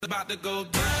about to go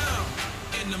down.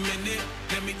 In a minute,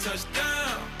 let me touch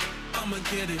down. I'ma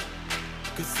get it.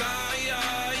 'Cause I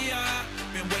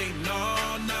been waiting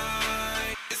all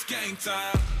night. It's game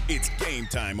time. It's game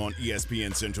time on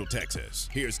ESPN Central Texas.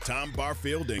 Here's Tom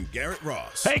Barfield and Garrett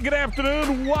Ross. Hey, good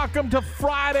afternoon. Welcome to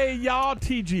Friday, y'all.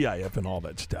 TGIF and all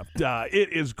that stuff.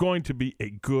 It is going to be a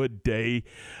good day.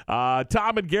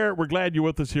 Tom and Garrett, we're glad you're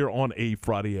with us here on a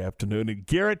Friday afternoon. And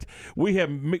Garrett, we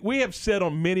have said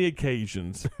on many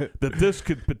occasions that this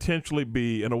could potentially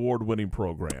be an award-winning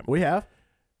program. We have.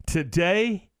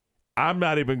 Today, I'm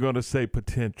not even going to say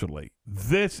potentially.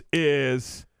 This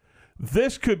is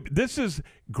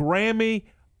Grammy,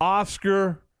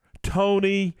 Oscar,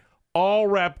 Tony, all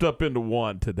wrapped up into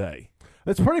one today.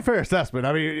 It's a pretty fair assessment.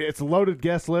 I mean, it's a loaded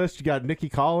guest list. You got Nikki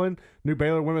Collin, new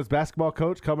Baylor women's basketball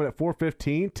coach, coming at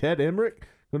 4:15. Ted Emmerich,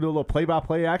 going to do a little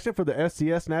play-by-play action for the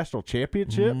SCS National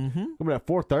Championship. Coming at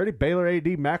 4:30. Baylor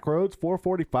AD Mack Rhodes,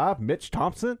 4:45. Mitch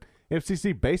Thompson,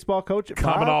 MCC baseball coach at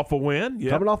 5. Coming off a win. Yep.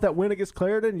 Coming off that win against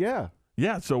Clarendon, yeah.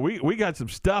 Yeah, so we got some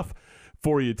stuff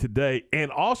for you today.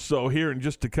 And also here in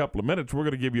just a couple of minutes, we're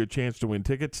going to give you a chance to win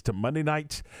tickets to Monday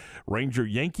night's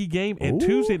Ranger-Yankee game and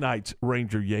Tuesday night's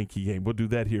Ranger-Yankee game. We'll do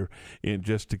that here in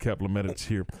just a couple of minutes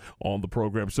here on the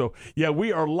program. So, yeah,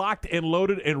 we are locked and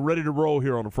loaded and ready to roll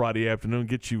here on a Friday afternoon,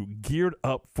 get you geared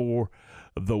up for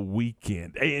the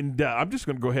weekend. And I'm just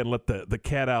going to go ahead and let the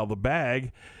cat out of the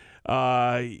bag.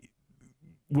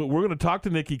 We're going to talk to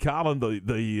Nikki Collin,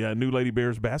 the new Lady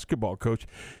Bears basketball coach.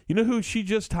 You know who she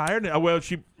just hired? Well,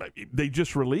 they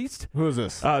just released. Who is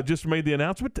this? Just made the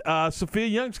announcement. Sophia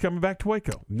Young's coming back to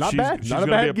Waco. Not bad. She's Not a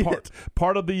going to bad be get.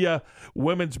 part of the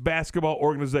women's basketball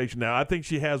organization. Now, I think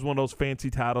she has one of those fancy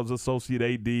titles, associate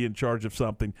AD, in charge of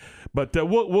something. But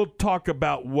we'll talk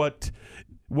about what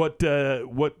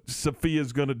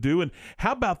Sophia's going to do, and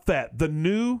how about that? The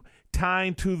new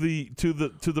tying to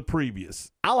the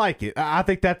previous. I like it. I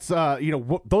think that's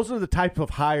those are the type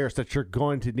of hires that you're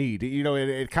going to need.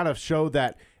 It kind of showed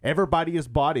that everybody is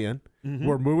bought in. Mm-hmm.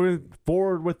 We're moving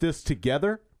forward with this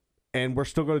together, and we're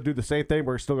still going to do the same thing.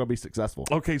 We're still going to be successful.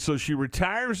 Okay, so she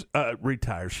retires.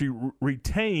 She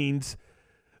retains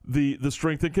the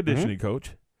strength and conditioning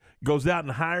coach. Goes out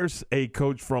and hires a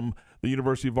coach from the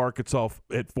University of Arkansas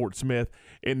at Fort Smith,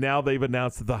 and now they've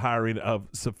announced the hiring of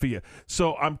Sophia.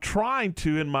 So I'm trying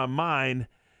to, in my mind,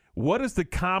 what is the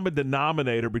common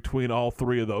denominator between all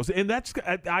three of those? And that's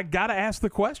I got to ask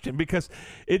the question, because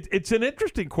it's an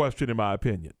interesting question, in my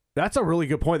opinion. That's a really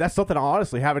good point. That's something I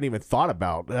honestly haven't even thought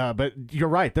about. But you're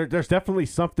right. There's definitely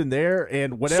something there,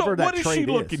 and whatever that trade is. So what is she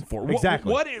looking for?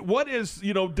 Exactly. What is,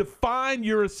 define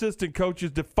your assistant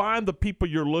coaches, define the people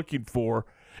you're looking for,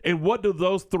 and what do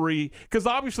those three, because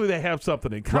obviously they have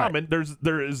something in common. Right.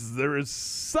 There is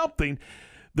something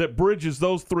that bridges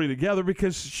those three together,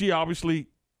 because she obviously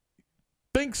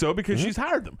thinks so, because she's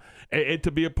hired them and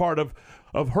to be a part of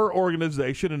her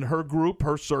organization and her group,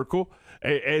 her circle,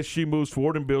 as she moves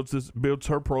forward and builds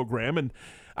her program. And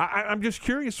I'm just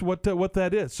curious what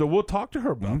that is. So we'll talk to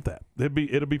her about that.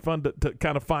 It'll be fun to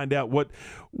kind of find out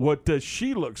what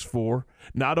she looks for,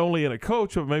 not only in a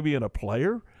coach, but maybe in a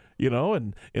player,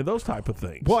 and those type of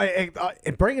things. Well,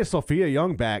 and bringing Sophia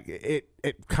Young back,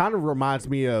 it kind of reminds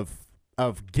me of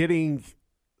getting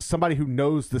somebody who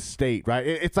knows the state, right?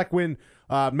 It's like when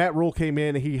Matt Rule came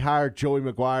in and he hired Joey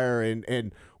McGuire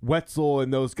and Wetzel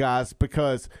and those guys,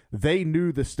 because they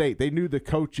knew the state. They knew the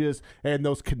coaches and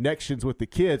those connections with the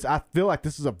kids. I feel like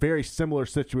this is a very similar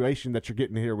situation that you're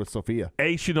getting here with Sophia.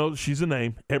 A, she knows she's a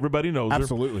name. Everybody knows her.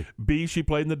 Absolutely. B, she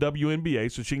played in the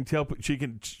WNBA, so she can tell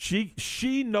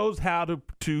she knows how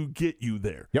to get you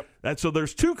there. Yep. So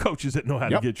there's two coaches that know how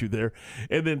to get you there.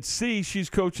 And then C, she's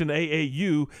coaching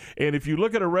AAU, and if you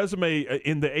look at her resume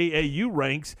in the AAU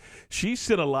ranks, she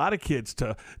sent a lot of kids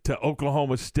to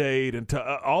Oklahoma State and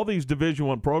to all these Division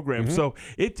I programs. So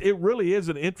it really is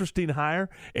an interesting hire,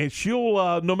 and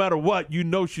she'll no matter what,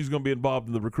 she's going to be involved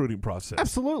in the recruiting process.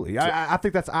 Absolutely. So, I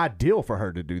think that's ideal for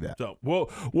her to do that. So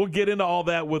we'll get into all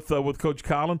that with Coach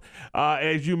Collin.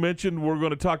 As you mentioned, we're going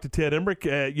to talk to Ted Emmerich.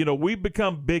 We've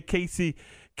become big Casey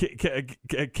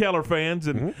Keller fans,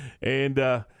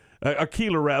 and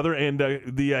Keeler rather, and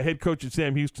the head coach at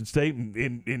Sam Houston State.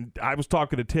 And I was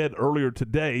talking to Ted earlier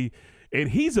today, and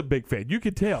he's a big fan. You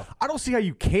can tell. I don't see how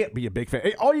you can't be a big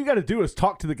fan. All you got to do is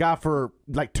talk to the guy for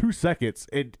like 2 seconds,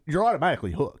 and you're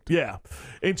automatically hooked. Yeah.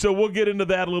 And so we'll get into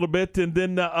that a little bit, and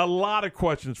then a lot of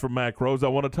questions from Mack Rhodes. I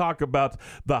want to talk about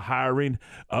the hiring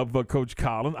of Coach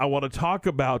Collin. I want to talk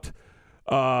about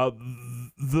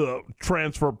the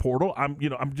transfer portal. I'm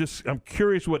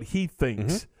curious what he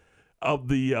thinks of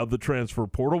the transfer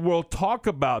portal. We'll talk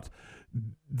about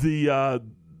the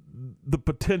the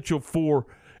potential for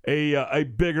a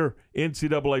bigger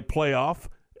NCAA playoff.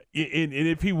 And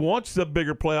if he wants a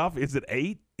bigger playoff, is it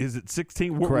 8? Is it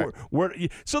 16? Correct.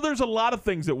 So there's a lot of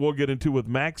things that we'll get into with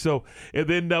Max. So, and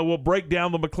then we'll break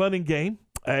down the McLennan game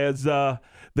as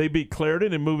they beat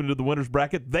Clarendon and move into the winner's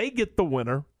bracket. They get the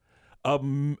winner of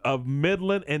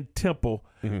Midland and Temple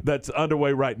that's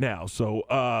underway right now. So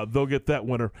they'll get that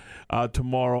winner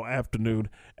tomorrow afternoon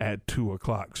at 2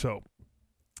 o'clock. So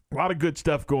a lot of good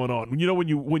stuff going on. You know,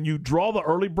 when you draw the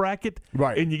early bracket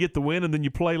and you get the win and then you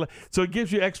play, so it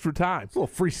gives you extra time. It's a little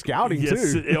free scouting,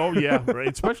 too. Oh, yeah, right.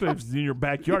 Especially if it's in your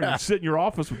backyard. You sit in your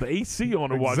office with the AC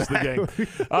on and watch the game.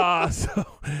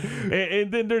 And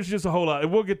then there's just a whole lot.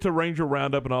 And we'll get to Ranger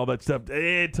Roundup and all that stuff.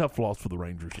 Tough loss for the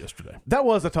Rangers yesterday. That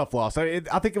was a tough loss. I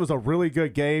think it was a really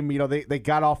good game. You know, they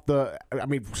got off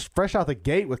fresh out the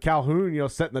gate with Calhoun, you know,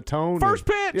 setting the tone. First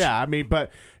pitch. Yeah,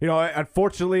 but, you know,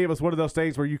 unfortunately, it was one of those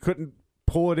things where you couldn't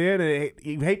pull it in, and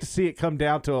you hate to see it come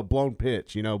down to a blown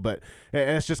pitch, you know, but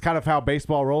it's just kind of how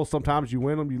baseball rolls. Sometimes you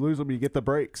win them, you lose them, you get the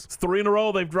breaks. It's 3 in a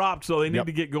row they've dropped, so they need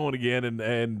to get going again,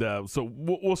 and so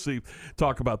we'll see.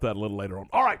 Talk about that a little later on.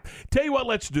 All right, tell you what,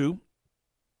 let's do.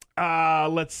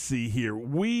 Let's see here.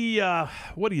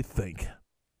 What do you think?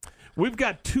 We've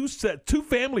got two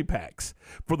family packs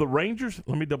for the Rangers.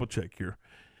 Let me double check here.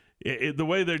 The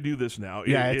way they do this now,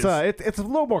 it's a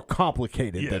little more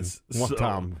complicated than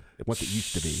what it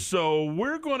used to be. So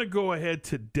we're going to go ahead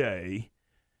today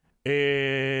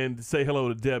and say hello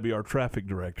to Debbie, our traffic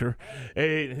director.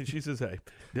 And she says, hey.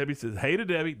 Debbie says, hey to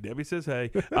Debbie. Debbie says,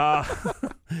 hey.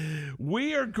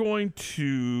 We are going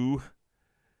to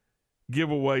give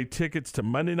away tickets to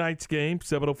Monday night's game,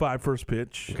 7:05 first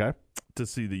pitch, to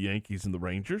see the Yankees and the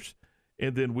Rangers.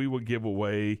 And then we will give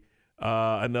away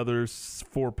another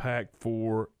 4-pack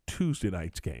for Tuesday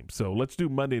night's game. So let's do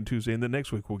Monday and Tuesday, and then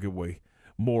next week we'll give away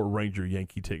more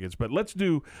Ranger-Yankee tickets. But let's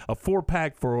do a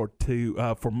 4-pack for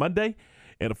Monday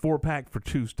and a 4-pack for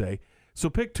Tuesday. So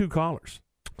pick 2 callers.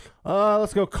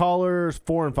 Let's go callers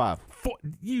 4 and 5.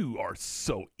 You are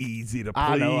so easy to please.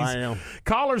 I know, I am.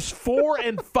 Callers 4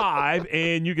 and 5,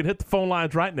 and you can hit the phone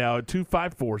lines right now at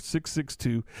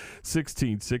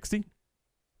 254-662-1660.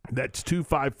 That's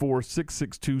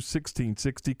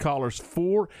 254-662-1660. Callers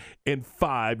 4 and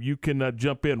 5. You can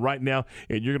jump in right now,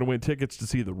 and you're going to win tickets to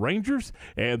see the Rangers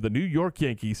and the New York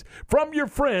Yankees from your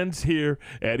friends here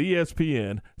at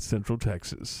ESPN Central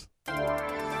Texas.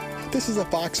 This is a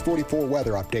Fox 44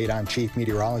 weather update. I'm Chief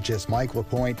Meteorologist Mike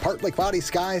LaPointe. Partly cloudy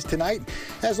skies tonight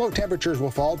as low temperatures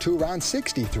will fall to around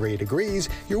 63 degrees.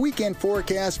 Your weekend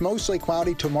forecast, mostly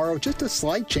cloudy tomorrow, just a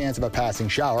slight chance of a passing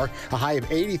shower. A high of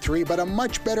 83, but a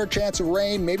much better chance of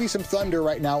rain, maybe some thunder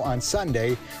right now on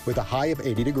Sunday with a high of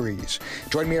 80 degrees.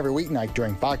 Join me every weeknight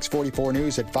during Fox 44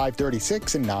 News at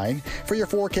 5:36 and 9 for your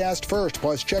forecast first.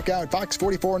 Plus, check out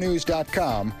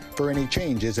fox44news.com for any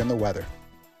changes in the weather.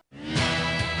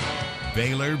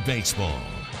 Baylor Baseball,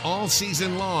 all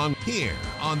season long here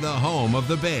on the home of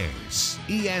the Bears,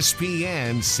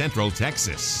 ESPN Central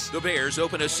Texas. The Bears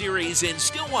open a series in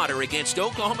Stillwater against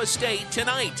Oklahoma State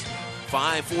tonight.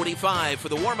 5:45 for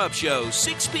the warm-up show,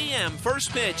 6 p.m.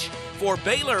 first pitch for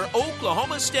Baylor,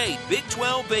 Oklahoma State, Big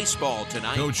 12 baseball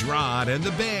tonight. Coach Rod and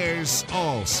the Bears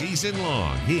all season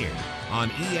long here on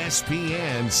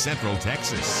ESPN Central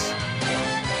Texas.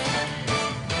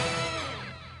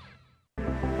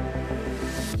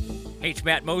 Hey, it's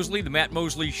Matt Mosley, The Matt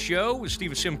Mosley Show with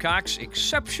Stephen Simcox.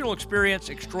 Exceptional experience,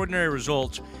 extraordinary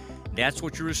results. That's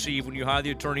what you receive when you hire the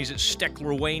attorneys at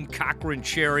Steckler, Wayne, Cochran,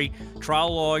 Cherry,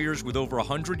 trial lawyers with over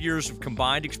 100 years of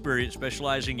combined experience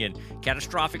specializing in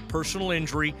catastrophic personal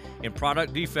injury and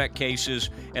product defect cases,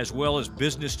 as well as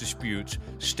business disputes.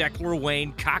 Steckler,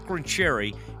 Wayne, Cochran,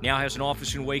 Cherry now has an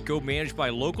office in Waco managed by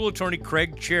local attorney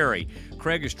Craig Cherry.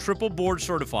 Craig is triple board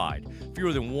certified.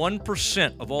 Fewer than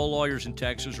 1% of all lawyers in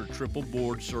Texas are triple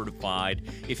board certified.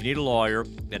 If you need a lawyer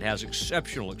that has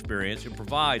exceptional experience and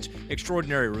provides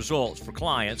extraordinary results for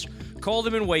clients, call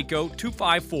them in Waco,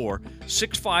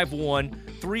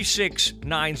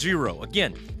 254-651-3690.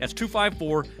 Again, that's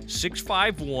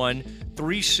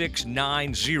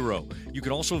 254-651-3690. You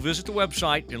can also visit the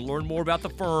website and learn more about the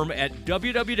firm at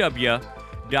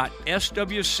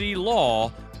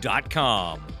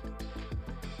www.swclaw.com.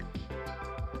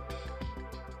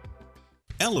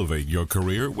 Elevate your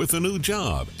career with a new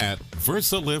job at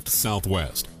VersaLift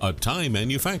Southwest, a tie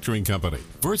manufacturing company.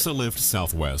 VersaLift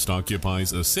Southwest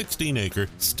occupies a 16-acre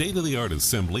state-of-the-art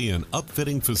assembly and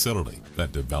upfitting facility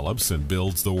that develops and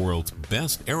builds the world's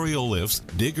best aerial lifts,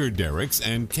 digger derricks,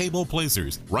 and cable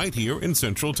placers right here in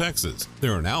Central Texas. They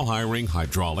are now hiring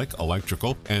hydraulic,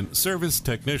 electrical, and service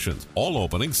technicians. All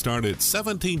openings start at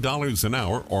 $17 an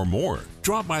hour or more.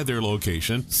 Drop by their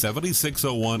location,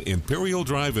 7601 Imperial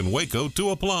Drive in Waco, to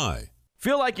apply.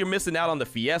 Feel like you're missing out on the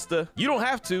fiesta? You don't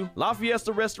have to. La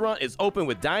Fiesta Restaurant is open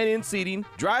with dine-in seating,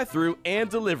 drive-through, and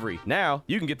delivery. Now,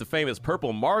 you can get the famous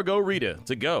purple Margarita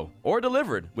to go or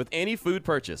delivered with any food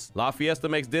purchase. La Fiesta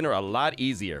makes dinner a lot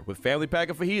easier with family pack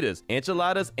of fajitas,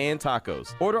 enchiladas, and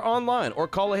tacos. Order online or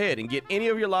call ahead and get any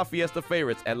of your La Fiesta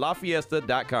favorites at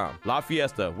lafiesta.com. La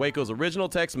Fiesta, Waco's original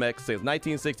Tex-Mex since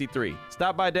 1963.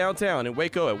 Stop by downtown in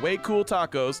Waco at Way Cool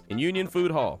Tacos in Union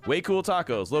Food Hall. Way Cool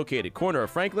Tacos, located corner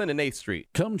of Franklin and 8th Street.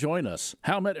 Come join us.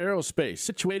 Howmet Aerospace,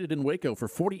 situated in Waco for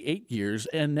 48 years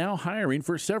and now hiring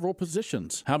for several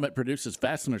positions. Howmet produces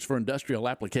fasteners for industrial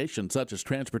applications such as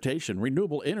transportation,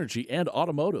 renewable energy, and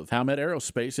automotive. Howmet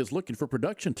Aerospace is looking for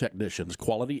production technicians,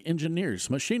 quality engineers,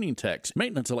 machining techs,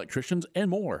 maintenance electricians, and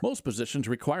more. Most positions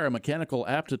require a mechanical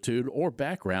aptitude or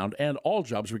background, and all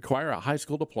jobs require a high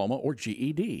school diploma or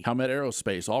GED. Howmet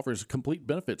Aerospace offers a complete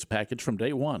benefits package from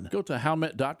day one. Go to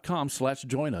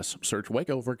howmet.com/join us. Search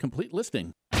Waco for a complete listing.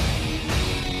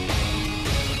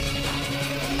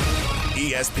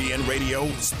 ESPN Radio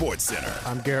Sports Center.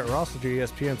 I'm Garrett Ross with your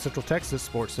ESPN Central Texas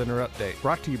Sports Center update.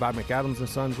 Brought to you by McAdams &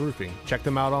 Sons Roofing. Check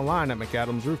them out online at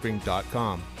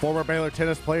McAdamsRoofing.com. Former Baylor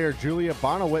tennis player Julia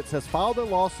Bonowitz has filed a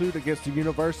lawsuit against the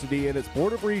university and its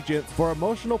Board of Regents for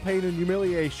emotional pain and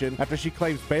humiliation after she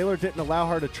claims Baylor didn't allow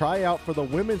her to try out for the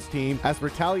women's team as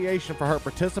retaliation for her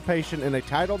participation in a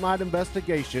Title IX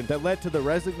investigation that led to the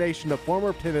resignation of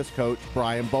former tennis coach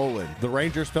Brian Boland. The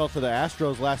Rangers fell to the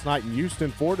Astros last night in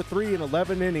Houston 4-3 in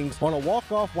 11 innings on a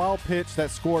walk-off wild pitch that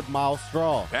scored Miles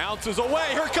Straw. Bounces away.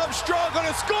 Here comes Straw, going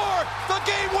to score the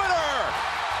game winner.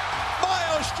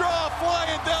 Miles Straw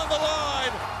flying down the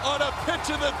line on a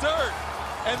pitch in the dirt.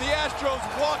 And the Astros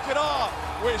walk it off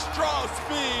with Straw's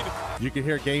speed. You can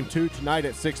hear Game 2 tonight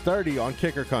at 6:30 on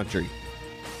Kicker Country.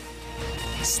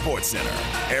 Sports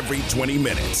Center, every 20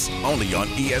 minutes, only on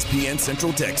ESPN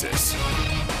Central Texas.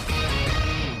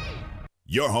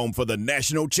 Your home for the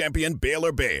national champion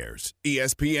Baylor Bears,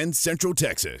 ESPN Central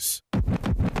Texas.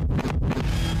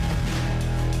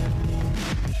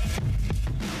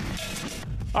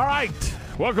 All right,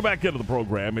 welcome back into the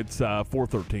program. It's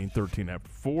 4:13, 13 after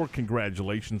 4.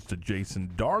 Congratulations to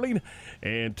Jason Darling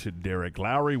and to Derek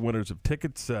Lowry, winners of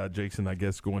tickets. Jason, I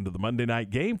guess, going to the Monday night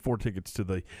game, 4 tickets to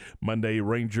the Monday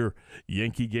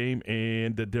Ranger-Yankee game,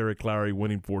 and Derek Lowry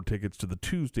winning 4 tickets to the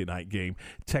Tuesday night game,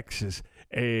 Texas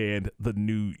and the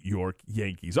New York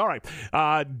Yankees. All right,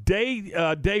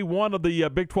 day one of the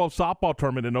Big 12 softball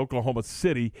tournament in Oklahoma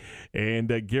City, and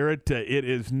Garrett, it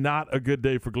is not a good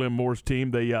day for Glenn Moore's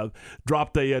team. They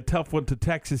dropped a tough one to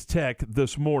Texas Tech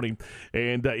this morning,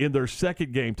 and in their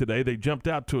second game today, they jumped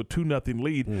out to a 2-0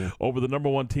 lead over the number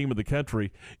 1 team in the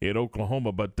country in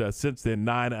Oklahoma. But since then,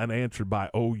 9 unanswered by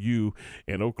OU,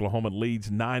 and Oklahoma leads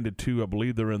 9-2. I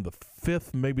believe they're in the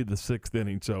 5th, maybe the 6th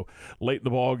inning. So late in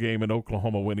the ball game, and Oklahoma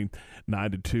winning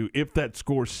 9-2. If that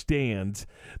score stands,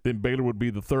 then Baylor would be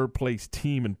the 3rd place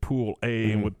team in Pool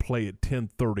A and would play at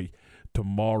 10:30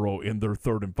 tomorrow in their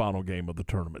 3rd and final game of the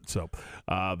tournament. So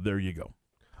there you go.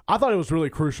 I thought it was really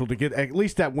crucial to get at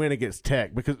least that win against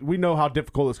Tech, because we know how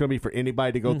difficult it's going to be for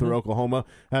anybody to go through Oklahoma,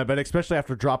 but especially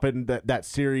after dropping that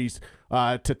series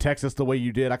to Texas the way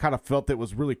you did. I kind of felt it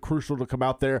was really crucial to come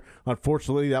out there.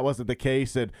 Unfortunately, that wasn't the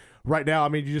case, and right now, I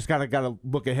mean, you just kind of got to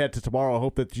look ahead to tomorrow,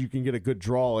 hope that you can get a good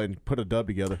draw and put a dub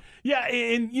together. Yeah,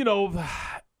 and you know,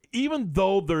 even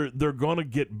though they're going to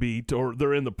get beat, or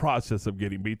they're in the process of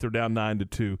getting beat, they're down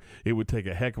 9-2. It would take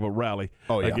a heck of a rally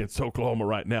against Oklahoma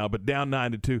right now. But down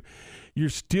 9-2, you're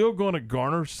still going to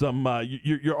garner some.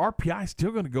 Your RPI is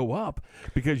still going to go up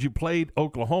because you played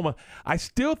Oklahoma. I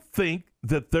still think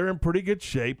that they're in pretty good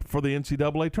shape for the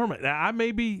NCAA tournament. Now, I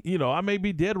may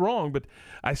be dead wrong, but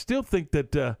I still think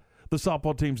that the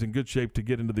softball team's in good shape to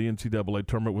get into the NCAA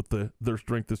tournament with their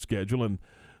strength of schedule and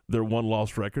their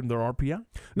 1-loss record and their RPI.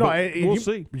 No, we'll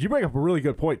see. You bring up a really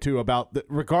good point, too, about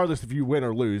regardless if you win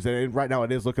or lose, and right now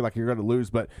it is looking like you're going to lose,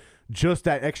 but just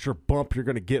that extra bump you're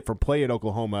going to get from playing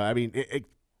Oklahoma, I mean,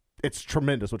 it's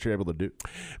tremendous what you're able to do.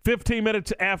 15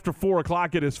 minutes after 4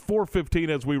 o'clock. It is 4:15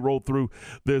 as we roll through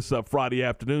this Friday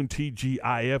afternoon.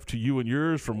 TGIF to you and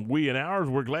yours from we and ours.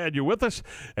 We're glad you're with us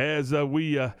as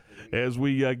we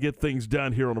get things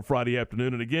done here on a Friday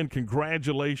afternoon. And again,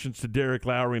 congratulations to Derek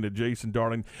Lowry and to Jason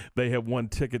Darling. They have won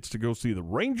tickets to go see the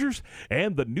Rangers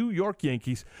and the New York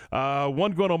Yankees.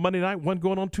 One going on Monday night, one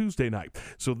going on Tuesday night.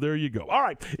 So there you go. All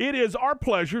right, it is our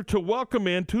pleasure to welcome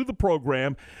into the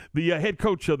program the head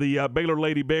coach of the Baylor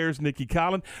Lady Bears, Nicki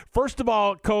Collen. First of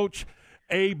all, Coach,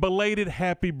 a belated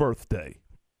happy birthday.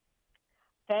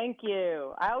 Thank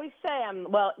you. I always say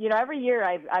every year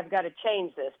I've got to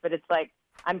change this, but it's like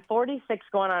I'm 46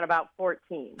 going on about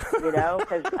 14,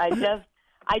 because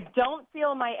I don't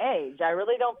feel my age. I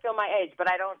really don't feel my age, but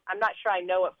I'm not sure I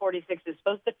know what 46 is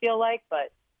supposed to feel like,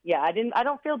 but yeah, I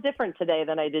don't feel different today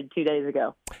than I did 2 days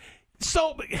ago.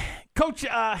 So, Coach,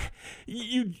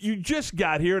 you just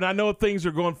got here, and I know things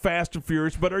are going fast and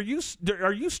furious, but are you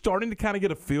starting to kind of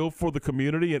get a feel for the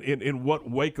community and what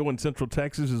Waco and Central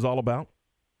Texas is all about?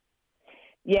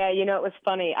 Yeah, it was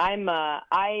funny.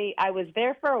 I was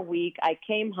there for a week. I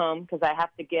came home because I have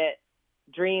to get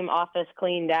Dream office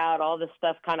cleaned out, all this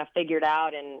stuff kind of figured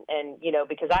out, and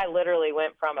because I literally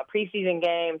went from a preseason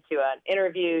game to an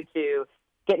interview to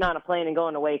getting on a plane and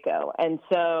going to Waco, and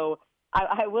so.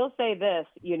 I will say this,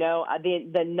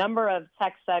 the number of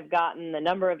texts I've gotten, the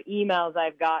number of emails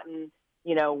I've gotten,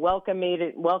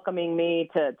 welcoming me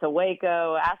to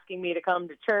Waco, asking me to come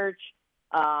to church.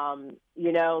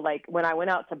 Like when I went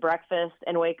out to breakfast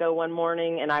in Waco one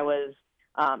morning and I was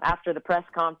after the press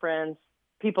conference,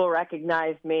 people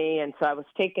recognized me. And so I was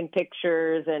taking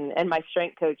pictures and my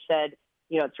strength coach said,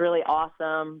 it's really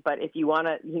awesome, but if you want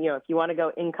to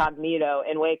go incognito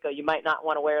in Waco, you might not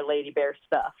want to wear Lady Bear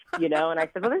stuff, And I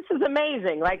said, well, this is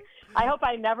amazing. Like, I hope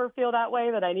I never feel that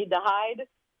way, that I need to hide.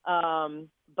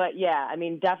 But yeah, I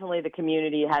mean, definitely the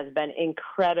community has been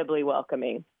incredibly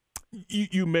welcoming.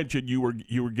 You mentioned you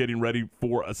were getting ready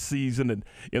for a season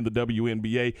in the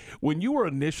WNBA. When you were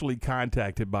initially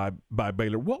contacted by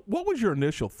Baylor, what was your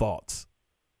initial thoughts?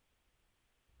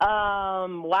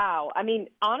 Wow. I mean,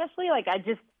 honestly, I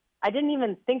didn't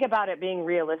even think about it being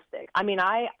realistic. I mean,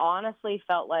 I honestly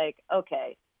felt like,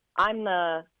 okay, I'm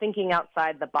the thinking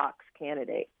outside the box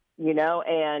candidate,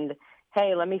 and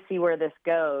hey, let me see where this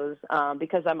goes.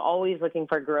 Because I'm always looking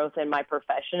for growth in my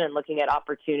profession and looking at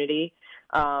opportunity.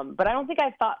 But I don't think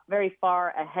I thought very far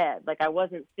ahead. Like I was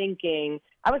thinking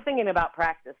about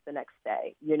practice the next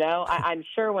day, I'm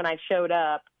sure when I showed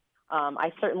up,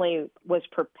 I certainly was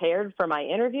prepared for my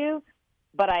interview,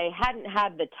 but I hadn't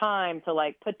had the time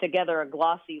to put together a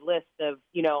glossy list of,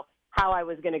 how I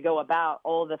was going to go about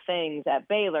all the things at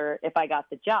Baylor if I got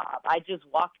the job. I just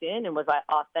walked in and was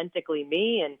authentically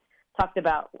me and talked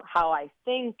about how I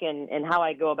think and how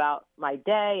I go about my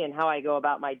day and how I go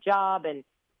about my job.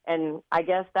 And I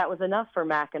guess that was enough for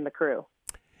Mac and the crew.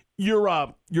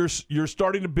 You're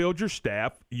starting to build your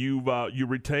staff. You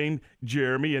retained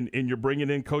Jeremy and you're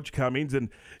bringing in Coach Cummings, and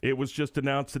it was just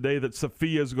announced today that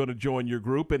Sophia is going to join your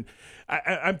group. And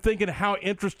I'm thinking how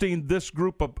interesting this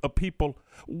group of people.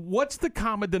 What's the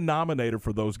common denominator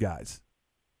for those guys?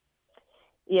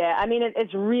 Yeah, I mean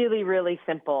it's really, really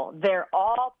simple. They're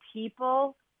all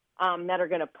people that are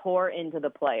going to pour into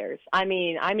the players. I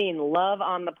mean love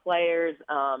on the players,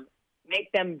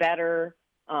 make them better.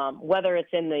 Whether it's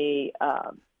in the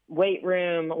weight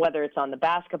room, whether it's on the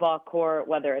basketball court,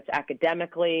 whether it's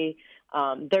academically,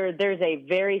 there's a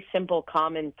very simple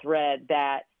common thread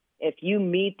that if you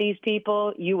meet these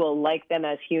people, you will like them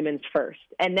as humans first.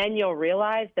 And then you'll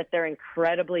realize that they're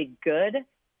incredibly good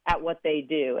at what they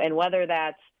do. And whether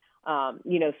that's,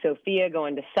 Sophia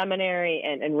going to seminary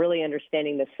and really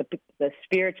understanding the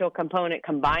spiritual component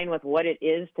combined with what it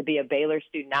is to be a Baylor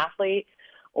student athlete,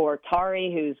 or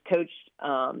Tari, who's coached,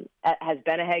 has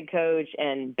been a head coach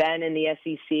and been in the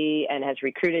SEC and has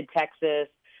recruited Texas,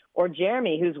 or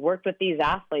Jeremy, who's worked with these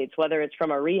athletes, whether it's from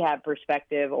a rehab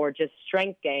perspective or just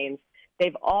strength gains.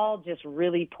 They've all just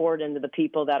really poured into the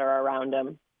people that are around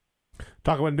them.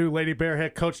 Talking with new Lady Bear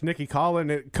head coach Nicki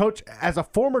Collen. Coach, as a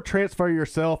former transfer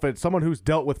yourself and someone who's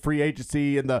dealt with free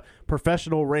agency in the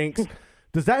professional ranks,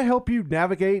 does that help you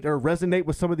navigate or resonate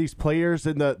with some of these players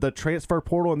in the transfer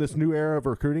portal in this new era of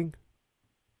recruiting?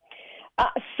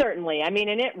 Certainly. I mean,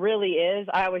 and it really is.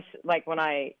 I always when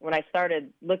I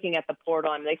started looking at the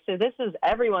portal, I'm like, so this is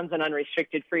everyone's an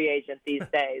unrestricted free agent these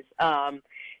days, And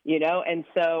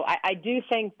so I do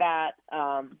think that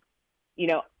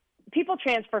people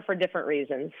transfer for different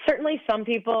reasons. Certainly, some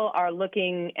people are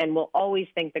looking and will always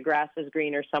think the grass is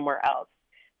greener somewhere else.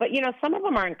 But, some of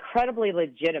them are incredibly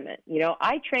legitimate.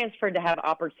 I transferred to have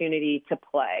opportunity to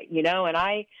play, and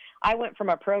I went from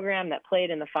a program that played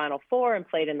in the Final Four and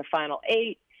played in the Final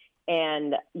Eight.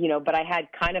 And, but I had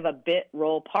kind of a bit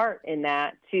role part in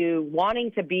that to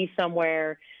wanting to be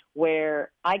somewhere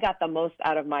where I got the most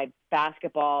out of my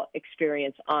basketball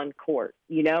experience on court,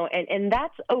 and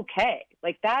that's okay.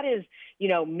 Like that is,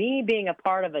 me being a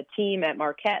part of a team at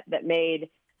Marquette that made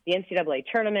the NCAA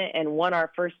tournament and won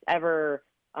our first ever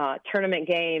tournament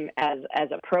game as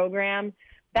a program.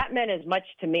 That meant as much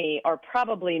to me, or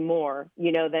probably more,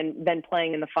 than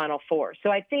playing in the Final Four. So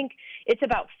I think it's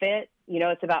about fit.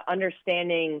 It's about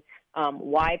understanding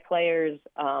why players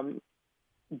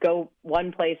go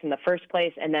one place in the first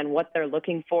place, and then what they're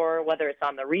looking for, whether it's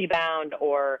on the rebound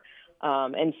or.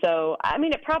 And so,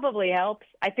 it probably helps.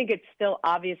 I think it's still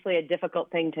obviously a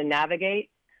difficult thing to navigate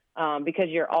because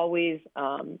you always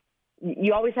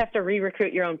have to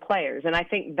re-recruit your own players, and I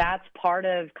think that's part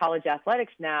of college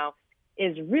athletics now.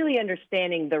 Is really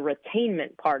understanding the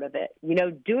retainment part of it,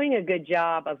 doing a good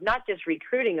job of not just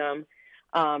recruiting them,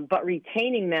 but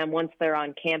retaining them once they're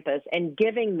on campus and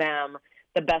giving them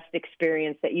the best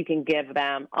experience that you can give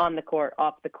them on the court,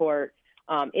 off the court,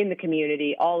 in the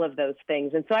community, all of those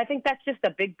things. And so I think that's just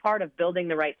a big part of building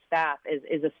the right staff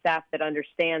is a staff that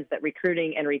understands that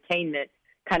recruiting and retainment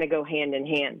kind of go hand in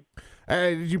hand.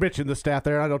 You mentioned the staff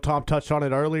there. I know Tom touched on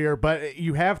it earlier, but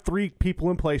you have 3 people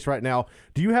in place right now.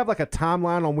 Do you have like a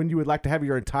timeline on when you would like to have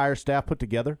your entire staff put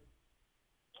together?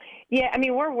 Yeah,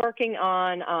 we're working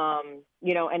on,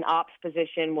 an ops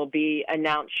position will be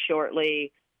announced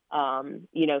shortly.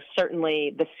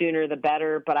 Certainly the sooner the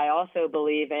better, but I also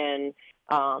believe in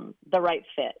the right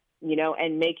fit,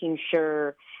 and making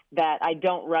sure that I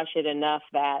don't rush it enough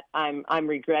that I'm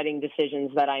regretting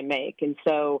decisions that I make. And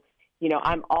so,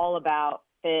 I'm all about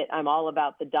fit. I'm all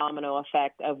about the domino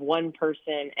effect of one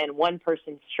person and one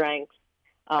person's strengths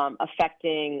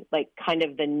affecting like kind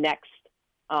of the next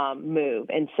move.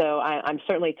 And so I'm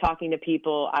certainly talking to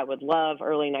people. I would love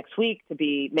early next week to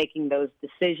be making those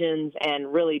decisions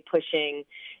and really pushing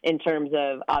in terms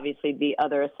of obviously the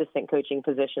other assistant coaching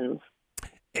positions.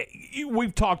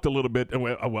 We've talked a little bit, a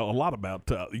lot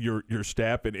about your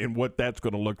staff and what that's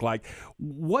going to look like.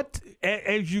 What,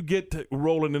 as you get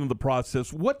rolling into the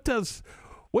process, what does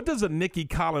a Nicki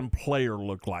Collen player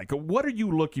look like? What are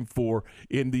you looking for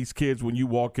in these kids when you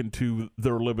walk into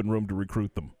their living room to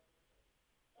recruit them?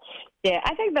 Yeah,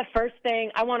 I think the first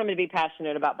thing, I want them to be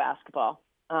passionate about basketball.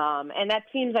 And that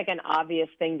seems like an obvious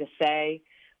thing to say.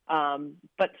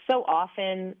 But so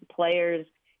often players,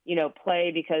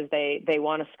 play because they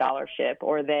want a scholarship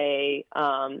or they,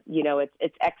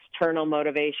 it's external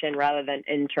motivation rather than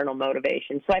internal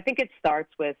motivation. So I think it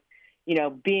starts with,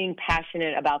 being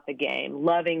passionate about the game,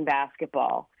 loving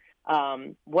basketball.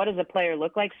 What does a player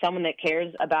look like? Someone that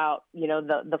cares about,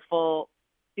 the full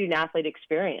student-athlete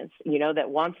experience, that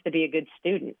wants to be a good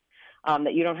student,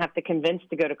 that you don't have to convince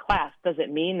to go to class. Does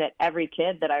it mean that every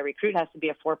kid that I recruit has to be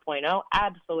a 4.0?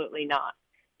 Absolutely not.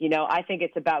 I think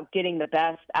it's about getting the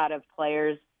best out of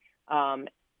players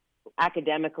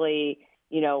academically,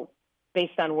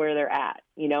 based on where they're at,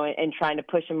 and trying to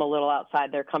push them a little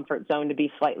outside their comfort zone to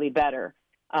be slightly better.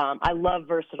 I love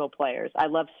versatile players. I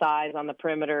love size on the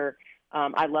perimeter.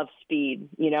 I love speed.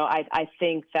 I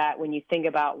think that when you think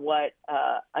about what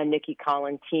a Nicki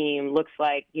Collen team looks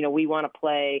like, we want to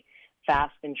play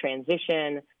fast in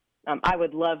transition. I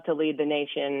would love to lead the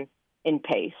nation in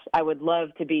pace. I would love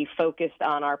to be focused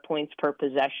on our points per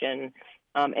possession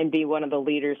and be one of the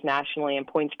leaders nationally in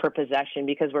points per possession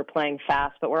because we're playing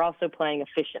fast, but we're also playing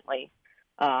efficiently.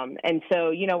 And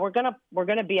so, we're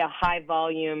gonna be a high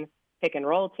volume pick and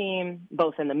roll team,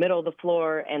 both in the middle of the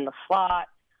floor and the slot.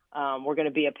 We're going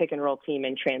to be a pick and roll team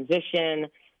in transition.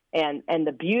 And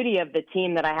the beauty of the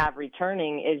team that I have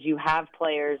returning is you have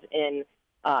players in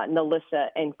Nalissa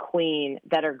and Queen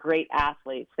that are great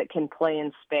athletes that can play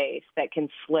in space, that can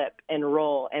flip and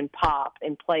roll and pop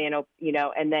and play in,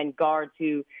 and then guards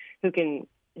who can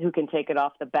take it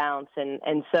off the bounce.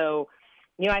 And so,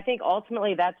 I think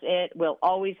ultimately that's it. We'll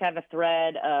always have a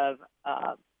thread of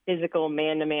physical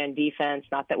man-to-man defense,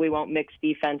 not that we won't mix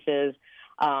defenses.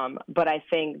 But I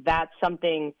think that's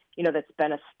something, that's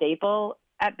been a staple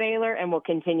at Baylor and will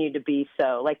continue to be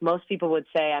so. Like most people would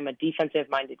say, I'm a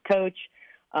defensive-minded coach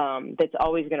that's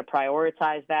always going to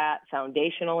prioritize that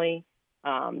foundationally,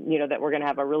 that we're going to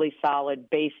have a really solid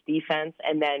base defense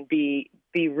and then be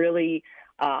really,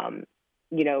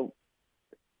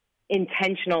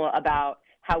 intentional about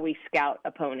how we scout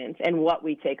opponents and what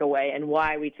we take away and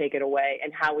why we take it away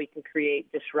and how we can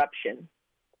create disruption.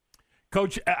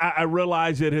 Coach, I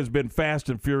realize it has been fast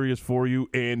and furious for you,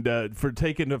 and for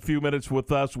taking a few minutes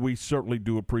with us, we certainly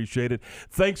do appreciate it.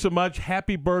 Thanks so much.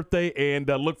 Happy birthday, and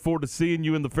look forward to seeing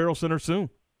you in the Farrell Center soon.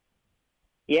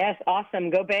 Yes, awesome.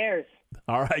 Go Bears.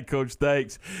 All right, Coach,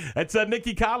 thanks. That's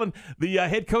Nikki Collin, the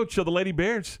head coach of the Lady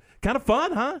Bears. Kind of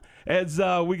fun, huh? As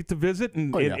we get to visit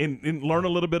and learn a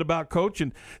little bit about Coach.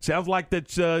 And sounds like that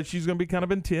she's going to be kind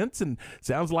of intense, and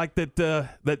sounds like that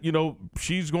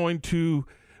she's going to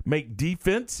make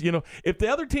defense. If the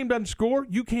other team doesn't score,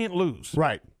 you can't lose.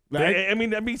 Right. I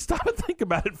mean, stop and think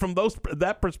about it from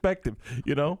that perspective.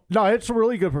 No, it's a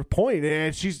really good point.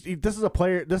 And this is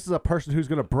a person who's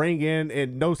going to bring in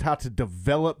and knows how to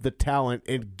develop the talent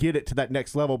and get it to that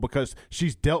next level because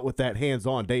she's dealt with that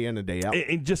hands-on day in and day out.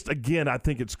 And just again, I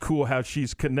think it's cool how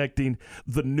she's connecting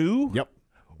the new. Yep.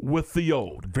 With the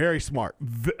old. Very smart.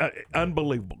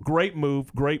 Unbelievable. Great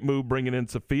move bringing in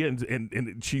Sophia,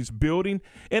 and she's building.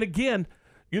 And again,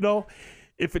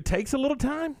 if it takes a little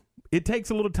time, it takes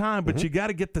a little time, but you got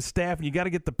to get the staff and you got to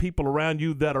get the people around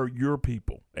you that are your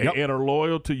people and are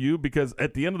loyal to you, because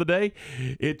at the end of the day,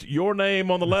 it's your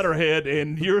name on the letterhead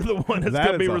and you're the one that's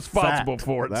going to be responsible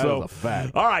for it. That is a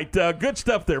fact. All right, good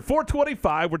stuff there.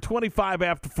 4:25, we're 25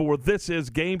 after 4. This is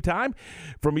Game Time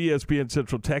from ESPN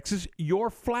Central Texas, your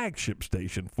flagship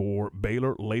station for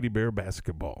Baylor Lady Bear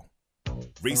basketball.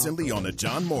 Recently on the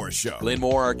John Morris Show. Glenn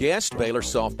Moore, our guest, Baylor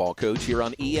softball coach here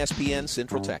on ESPN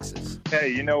Central Texas.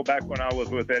 Hey, back when I was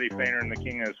with Eddie Fainer in the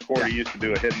King of the Sport, he used to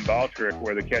do a hidden ball trick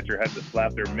where the catcher had to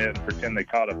slap their mitt and pretend they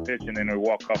caught a pitch, and then they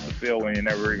walk off the field when you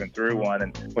never even threw one.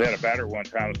 And we had a batter one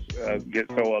time get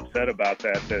so upset about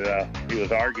that he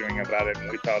was arguing about it, and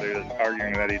we thought he was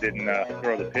arguing that he didn't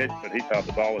throw the pitch, but he thought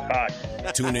the ball was hot.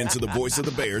 Tune in to the Voice of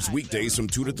the Bears weekdays from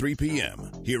 2 to 3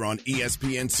 p.m. here on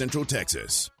ESPN Central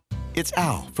Texas. It's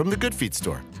Al from the Good Feet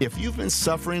store. If you've been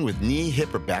suffering with knee,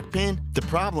 hip, or back pain, the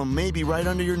problem may be right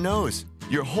under your nose.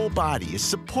 Your whole body is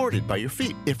supported by your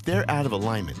feet. If they're out of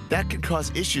alignment, that could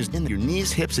cause issues in your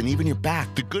knees, hips, and even your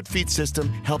back. The Good Feet system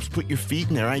helps put your feet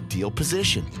in their ideal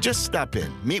position. Just stop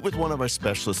in, meet with one of our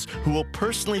specialists who will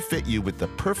personally fit you with the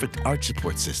perfect arch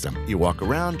support system. You walk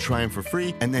around, try them for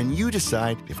free, and then you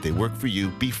decide if they work for you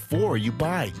before you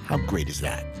buy. How great is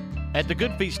that? At the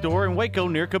Good Feet store in Waco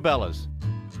near Cabela's.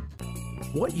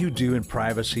 What you do in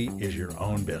privacy is your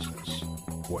own business.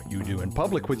 What you do in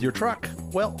public with your truck,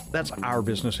 well, that's our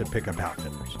business at Pickup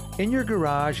Outfitters. In your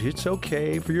garage, it's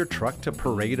okay for your truck to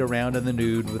parade around in the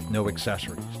nude with no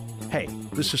accessories. Hey,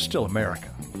 this is still America.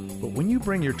 But when you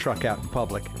bring your truck out in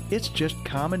public, it's just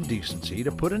common decency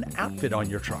to put an outfit on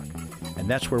your truck. And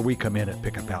that's where we come in at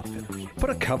Pickup Outfitters. Put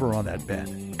a cover on that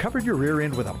bed. Cover your rear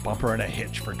end with a bumper and a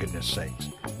hitch, for goodness sakes.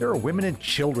 There are women and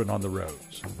children on the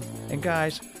roads. And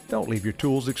guys, don't leave your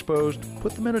tools exposed.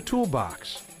 Put them in a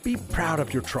toolbox. Be proud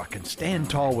of your truck and stand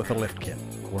tall with a lift kit.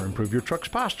 Or improve your truck's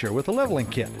posture with a leveling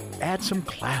kit. Add some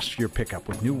class to your pickup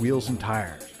with new wheels and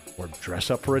tires. Or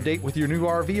dress up for a date with your new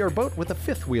RV or boat with a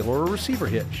fifth wheel or a receiver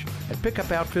hitch. At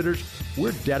Pickup Outfitters,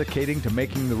 we're dedicating to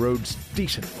making the roads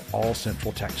decent for all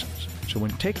Central Texans. So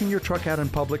when taking your truck out in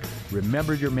public,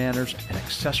 remember your manners and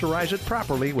accessorize it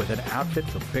properly with an outfit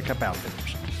from Pickup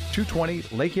Outfitters. 220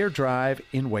 Lake Air Drive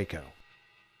in Waco.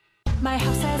 My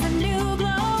house has a new glow.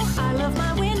 I love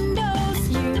my windows.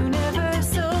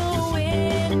 Universal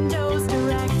Windows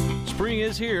Direct. Spring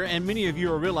is here, and many of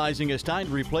you are realizing it's time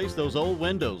to replace those old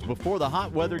windows before the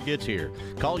hot weather gets here.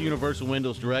 Call Universal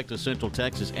Windows Direct of Central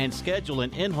Texas and schedule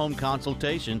an in-home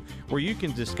consultation where you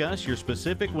can discuss your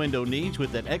specific window needs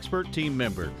with an expert team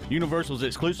member. Universal's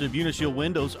exclusive Unishield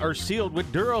windows are sealed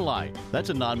with Duralite. That's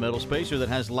a non-metal spacer that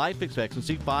has life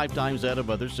expectancy 5 times that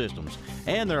of other systems.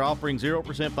 And they're offering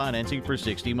 0% financing for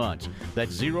 60 months.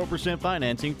 That's 0%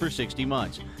 financing for 60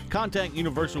 months. Contact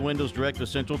Universal Windows Direct of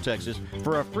Central Texas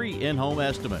for a free in-home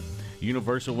estimate.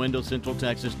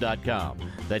 UniversalWindowsCentralTexas.com.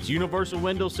 That's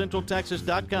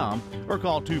UniversalWindowsCentralTexas.com or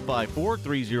call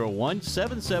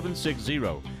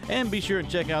 254-301-7760. And be sure and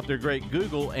check out their great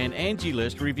Google and Angie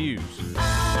List reviews.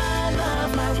 I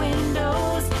love my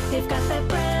windows. They've got that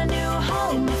brand new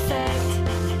home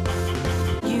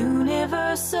effect.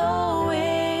 Universal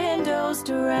Windows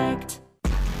Direct.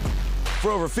 For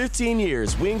over 15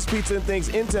 years, Wings Pizza and Things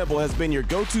in Temple has been your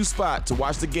go-to spot to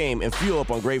watch the game and fuel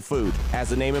up on great food. As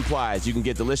the name implies, you can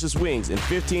get delicious wings in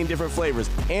 15 different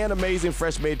flavors and amazing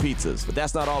fresh-made pizzas. But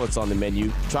that's not all that's on the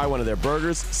menu. Try one of their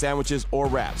burgers, sandwiches, or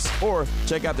wraps. Or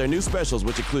check out their new specials,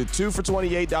 which include 2 for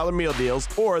 $28 meal deals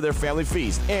or their family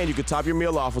feast. And you can top your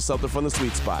meal off with something from the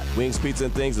sweet spot. Wings Pizza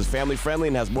and Things is family-friendly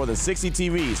and has more than 60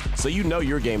 TVs, so you know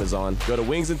your game is on. Go to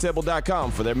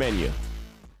wingsandtemple.com for their menu.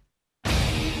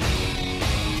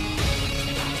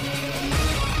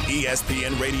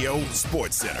 ESPN Radio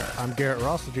Sports Center. I'm Garrett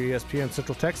Ross with your ESPN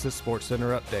Central Texas Sports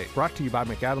Center update. Brought to you by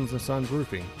McAdams & Sons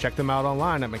Roofing. Check them out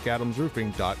online at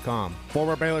McAdamsRoofing.com.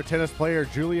 Former Baylor tennis player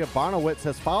Julia Bonowitz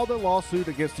has filed a lawsuit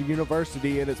against the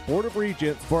university and its Board of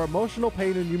Regents for emotional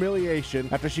pain and humiliation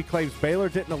after she claims Baylor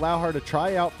didn't allow her to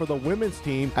try out for the women's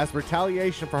team as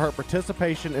retaliation for her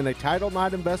participation in a Title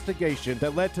IX investigation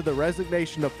that led to the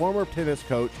resignation of former tennis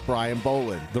coach Brian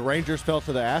Boland. The Rangers fell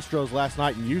to the Astros last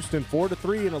night in Houston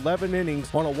 4-3 in 11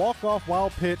 innings on a walk-off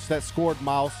wild pitch that scored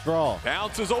Miles Straw.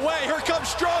 Bounces away. Here comes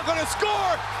Straw, going to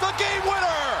score the game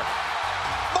winner.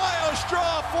 Miles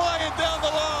Straw flying down the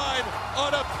line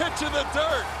on a pitch in the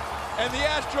dirt. And the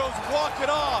Astros walk it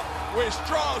off with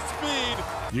Straw's speed.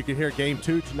 You can hear Game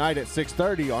 2 tonight at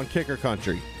 6:30 on Kicker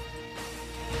Country.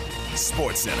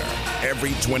 Sports Center,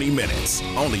 every 20 minutes,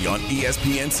 only on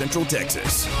ESPN Central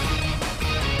Texas.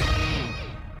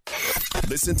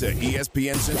 Listen to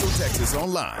ESPN Central Texas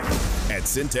online at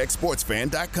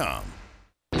centexsportsfan.com.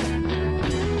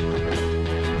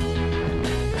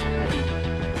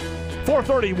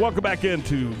 4:30. Welcome back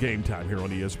into Game Time here on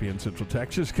ESPN Central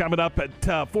Texas. Coming up at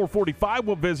 4:45,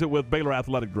 we'll visit with Baylor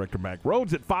Athletic Director Mack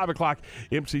Rhodes. At 5 o'clock,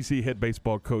 MCC head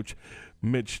baseball coach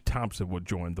Mitch Thompson will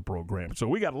join the program. So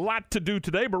we got a lot to do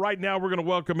today, but right now we're going to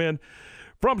welcome in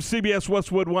from CBS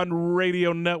Westwood One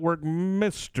Radio Network,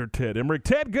 Mr. Ted Emmerich.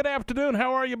 Ted, good afternoon.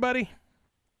 How are you, buddy?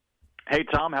 Hey,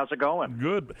 Tom. How's it going?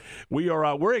 Good.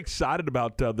 We're excited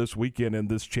about this weekend and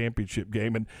this championship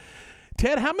game. And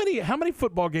Ted, how many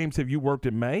football games have you worked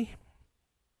in May?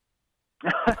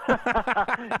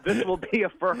 This will be a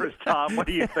first, Tom. What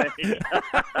do you think?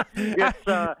 It's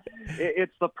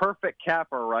the perfect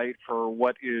capper, right, for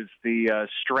what is the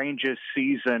strangest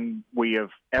season we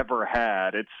have ever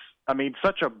had. It's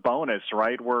such a bonus,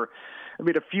 right? We're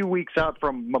a few weeks out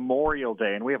from Memorial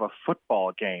Day, and we have a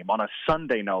football game on a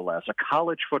Sunday, no less, a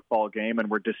college football game, and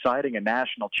we're deciding a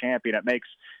national champion. It makes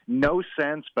no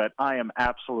sense, but I am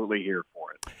absolutely here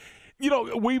for it. You know,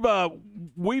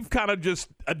 we've kind of just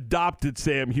adopted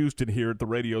Sam Houston here at the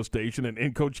radio station,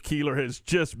 and Coach Keeler has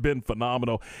just been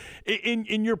phenomenal.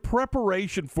 In your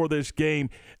preparation for this game,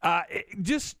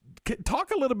 just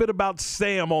talk a little bit about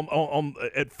Sam on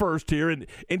at first here, and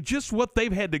just what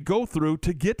they've had to go through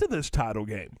to get to this title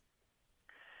game.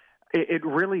 It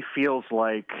really feels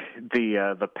like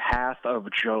the path of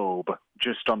Job,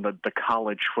 just on the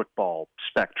college football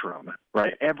spectrum,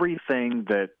 right? Everything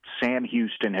that Sam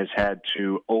Houston has had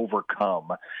to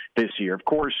overcome this year. Of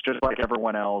course, just like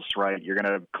everyone else, right, you're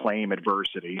going to claim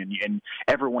adversity, and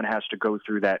everyone has to go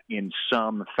through that in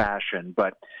some fashion.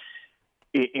 But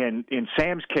in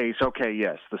Sam's case, okay,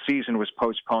 yes, the season was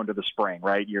postponed to the spring,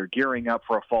 right? You're gearing up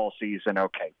for a fall season.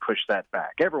 Okay, push that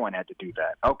back. Everyone had to do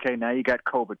that. Okay, now you got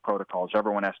COVID protocols.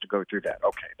 Everyone has to go through that.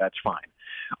 Okay, that's fine.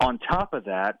 On top of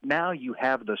that, now you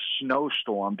have the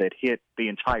snowstorm that hit the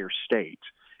entire state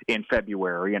in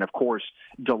February and, of course,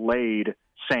 delayed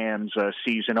Sam's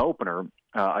season opener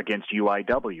against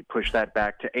UIW, pushed that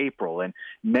back to April. And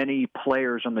many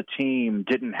players on the team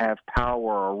didn't have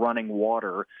power or running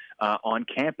water on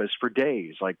campus for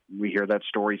days. Like we hear that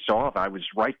story so often. I was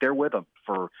right there with them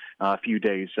for a few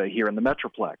days here in the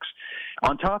Metroplex.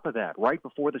 On top of that, right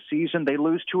before the season, they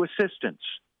lose two assistants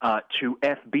to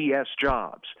FBS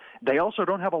jobs. They also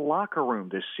don't have a locker room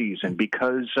this season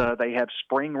because they have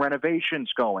spring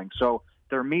renovations going. So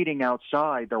they're meeting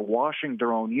outside. They're washing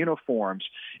their own uniforms.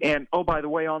 And, oh, by the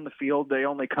way, on the field, they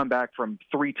only come back from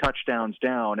 3 touchdowns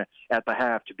down at the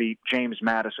half to beat James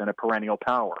Madison, a perennial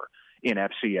power in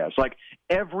FCS. Like,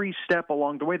 every step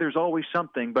along the way, there's always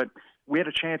something. But we had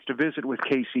a chance to visit with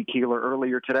Casey Keeler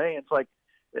earlier today. It's like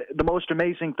the most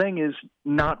amazing thing is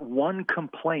not one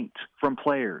complaint from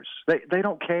players. They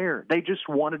don't care. They just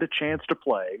wanted a chance to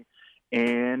play.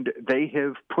 And they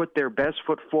have put their best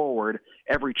foot forward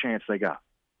every chance they got.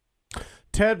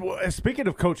 Ted, speaking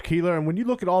of Coach Keeler, and when you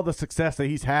look at all the success that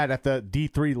he's had at the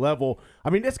D3 level, I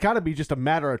mean, it's got to be just a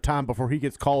matter of time before he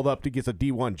gets called up to get a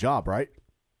D1 job, right?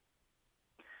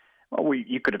 Well,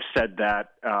 you could have said that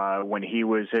when he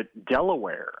was at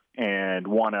Delaware and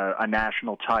won a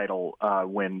national title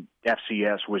when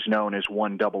FCS was known as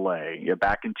 1AA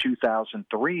back in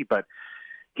 2003, but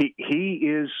He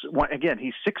is, again,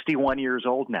 he's 61 years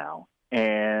old now,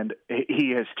 and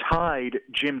he has tied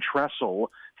Jim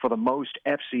Tressel for the most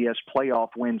FCS playoff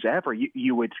wins ever.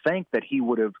 You would think that he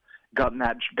would have gotten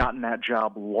that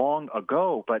job long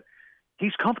ago, but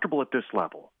he's comfortable at this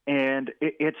level. And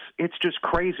it's just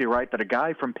crazy, right, that a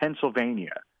guy from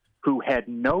Pennsylvania who had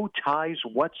no ties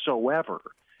whatsoever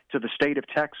to the state of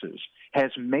Texas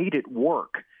has made it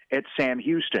work at Sam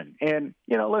Houston. And,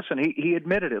 listen, he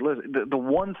admitted it. Listen, the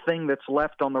one thing that's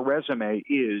left on the resume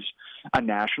is a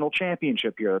national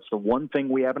championship here. That's the one thing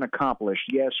we haven't accomplished.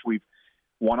 Yes, we've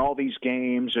won all these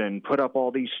games and put up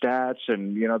all these stats,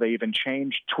 and, they even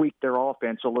tweaked their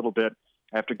offense a little bit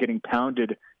after getting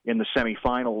pounded in the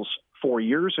semifinals 4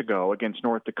 years ago against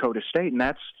North Dakota State. And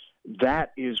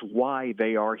that is why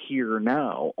they are here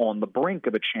now on the brink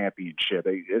of a championship.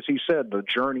 As he said, the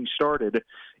journey started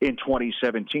in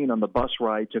 2017 on the bus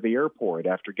ride to the airport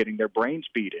after getting their brains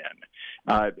beat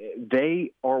in.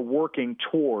 They are working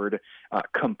toward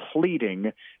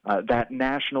completing that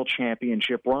national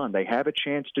championship run. They have a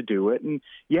chance to do it. And,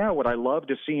 would I love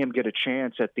to see him get a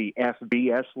chance at the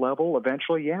FBS level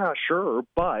eventually? Yeah, sure.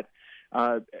 But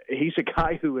he's a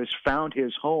guy who has found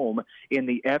his home in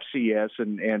the FCS,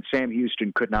 and Sam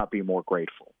Houston could not be more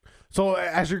grateful. So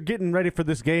as you're getting ready for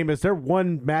this game, is there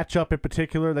one matchup in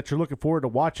particular that you're looking forward to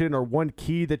watching, or one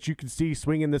key that you can see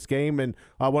swinging this game in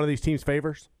one of these teams'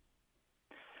 favors?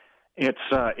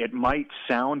 It might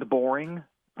sound boring,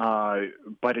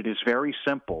 but it is very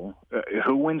simple.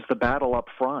 Who wins the battle up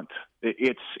front?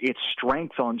 It's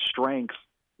strength on strength,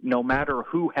 no matter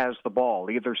who has the ball,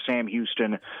 either Sam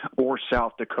Houston or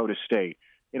South Dakota State.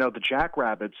 The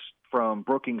Jackrabbits from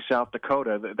Brookings, South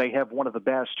Dakota, they have one of the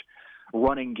best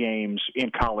running games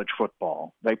in college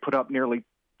football. They put up nearly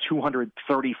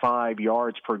 235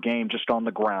 yards per game just on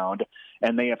the ground,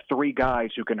 and they have three guys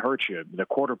who can hurt you. The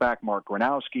quarterback, Mark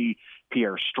Gronowski,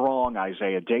 Pierre Strong,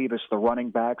 Isaiah Davis, the running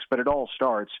backs, but it all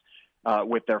starts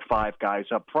with their five guys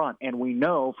up front. And we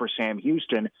know for Sam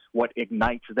Houston, what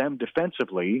ignites them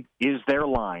defensively is their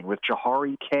line with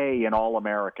Jahari Kay, an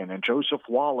All-American, and Joseph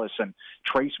Wallace, and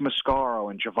Trace Mascaro,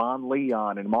 and Javon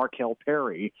Leon, and Markel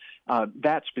Perry.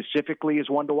 That specifically is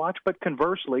one to watch. But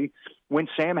conversely, when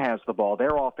Sam has the ball,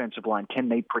 their offensive line, can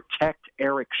they protect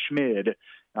Eric Schmid,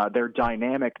 their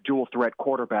dynamic dual-threat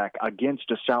quarterback,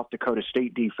 against a South Dakota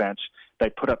State defense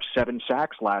that put up 7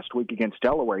 sacks last week against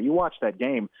Delaware? You watch that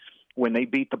game when they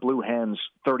beat the Blue Hens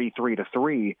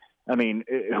 33-3. I mean,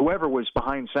 whoever was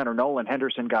behind center, Nolan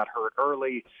Henderson, got hurt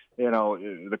early.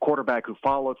 The quarterback who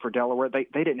followed for Delaware, they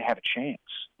didn't have a chance.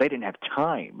 They didn't have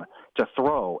time to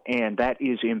throw, and that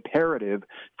is imperative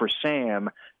for Sam.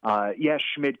 Yes,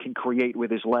 Schmid can create with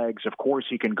his legs. Of course,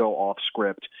 he can go off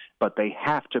script, but they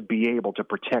have to be able to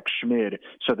protect Schmid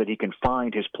so that he can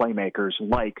find his playmakers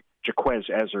like Jaquez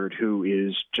Ezzard, who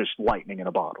is just lightning in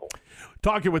a bottle.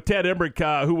 Talking with Ted Emmerich,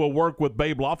 who will work with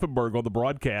Babe Laufenberg on the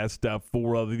broadcast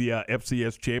for the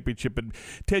FCS championship. And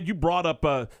Ted, you brought up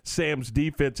Sam's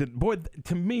defense, and boy,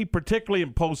 to me, particularly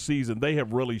in postseason, they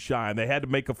have really shined. They had to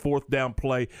make a fourth down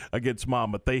play against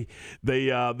Monmouth. They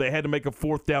had to make a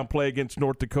fourth down play against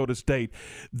North Dakota State.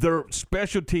 Their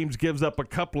special teams gives up a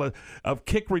couple of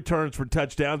kick returns for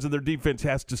touchdowns, and their defense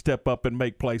has to step up and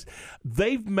make plays.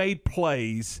 They've made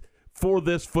plays for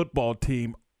this football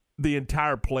team the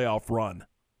entire playoff run.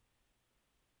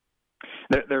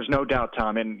 There's no doubt,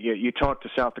 Tom. And you talk to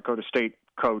South Dakota State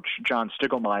coach John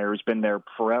Stiglmeyer, who's been there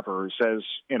forever, says,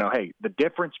 hey, the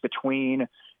difference between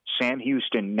Sam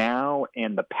Houston now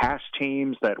and the past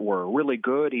teams that were really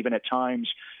good, even at times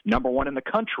number one in the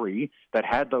country, that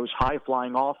had those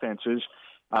high-flying offenses,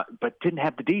 but didn't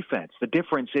have the defense. The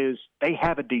difference is they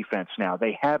have a defense now.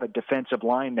 They have a defensive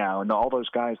line now, and all those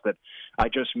guys that I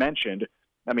just mentioned,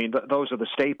 I mean, those are the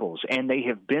staples, and they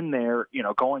have been there,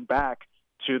 going back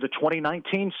to the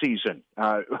 2019 season.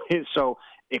 So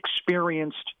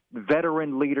experienced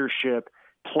veteran leadership,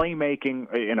 playmaking,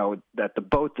 at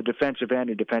both the defensive end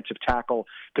and defensive tackle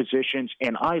positions,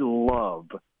 and I love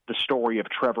the story of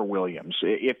Trevor Williams.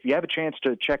 If you have a chance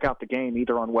to check out the game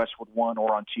either on Westwood One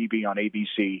or on TV on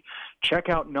ABC, check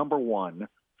out number 1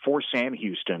 for Sam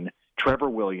Houston, Trevor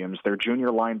Williams, their junior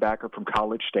linebacker from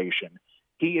College Station.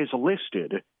 He is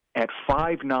listed at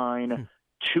 5'9",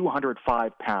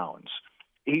 205 pounds.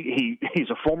 He's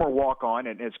a former walk-on,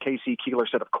 and as Casey Keeler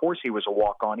said, of course he was a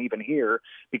walk-on even here,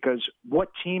 because what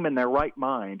team in their right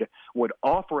mind would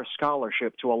offer a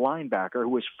scholarship to a linebacker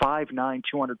who is 5'9",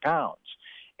 200 pounds?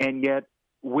 And yet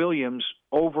Williams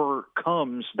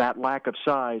overcomes that lack of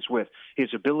size with his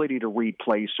ability to read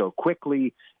plays so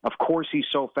quickly. Of course, he's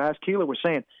so fast. Keeler was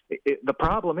saying the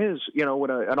problem is, when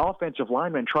an offensive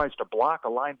lineman tries to block a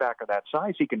linebacker that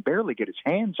size, he can barely get his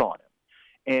hands on him.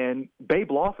 And Babe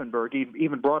Laufenberg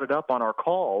even brought it up on our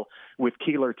call with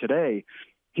Keeler today.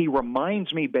 He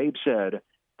reminds me, Babe said,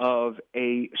 of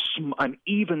an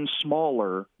even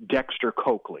smaller Dexter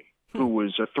Coakley, who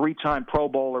was a 3-time Pro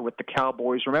Bowler with the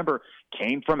Cowboys. Remember,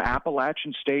 came from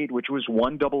Appalachian State, which was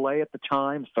 1AA at the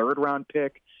time, 3rd-round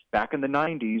pick back in the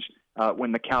 90s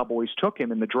when the Cowboys took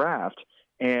him in the draft.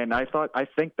 And I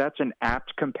think that's an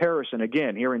apt comparison.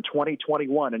 Again, here in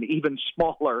 2021, an even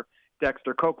smaller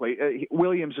Dexter Coakley.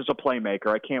 Williams is a playmaker.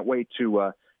 I can't wait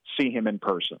to see him in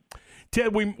person.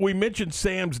 Ted, we mentioned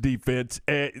Sam's defense.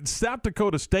 South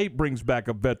Dakota State brings back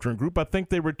a veteran group. I think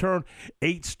they returned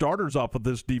 8 starters off of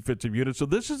this defensive unit. So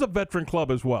this is a veteran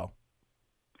club as well.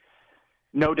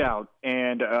 No doubt.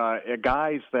 And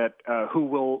guys that who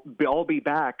will all be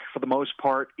back for the most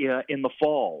part in the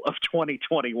fall of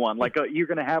 2021. Like you're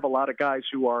going to have a lot of guys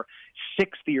who are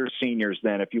sixth-year seniors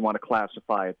then, if you want to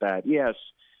classify it that. Yes,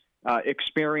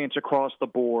 experience across the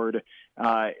board.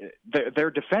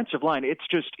 Their defensive line,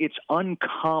 it's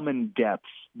uncommon depth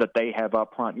that they have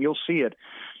up front. You'll see it.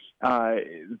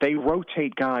 They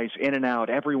rotate guys in and out.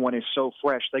 Everyone is so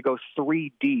fresh. They go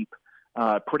 3 deep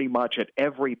pretty much at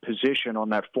every position on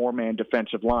that 4-man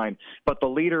defensive line. But the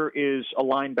leader is a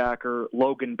linebacker,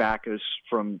 Logan Backus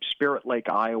from Spirit Lake,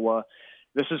 Iowa.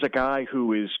 This is a guy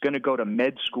who is going to go to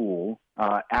med school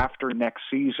after next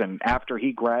season, after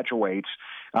he graduates.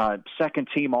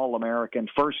 Second-team All-American,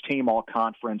 first-team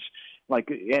All-Conference.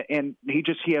 And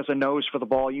he has a nose for the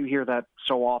ball. You hear that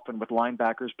so often with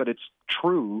linebackers, but it's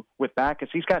true with Backus.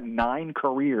 He's got 9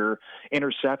 career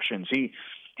interceptions.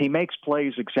 He makes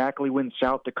plays exactly when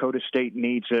South Dakota State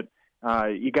needs it.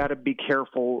 You got to be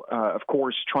careful, of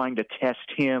course, trying to test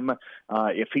him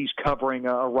if he's covering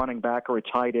a running back or a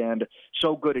tight end.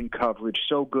 So good in coverage,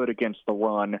 so good against the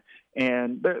run,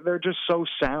 and they're just so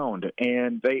sound,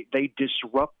 and they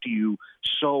disrupt you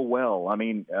so well. I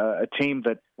mean, a team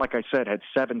that, like I said, had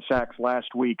 7 sacks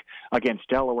last week against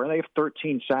Delaware. They have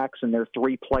 13 sacks in their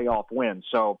 3 playoff wins.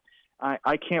 So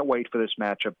I can't wait for this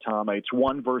matchup, Tom. It's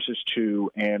 1 versus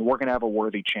 2, and we're going to have a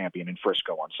worthy champion in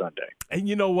Frisco on Sunday. And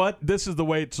you know what? This is the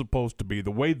way it's supposed to be.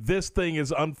 The way this thing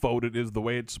is unfolded is the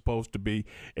way it's supposed to be,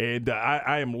 and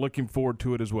I am looking forward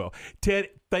to it as well. Ted,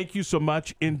 thank you so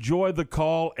much. Enjoy the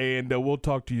call, and we'll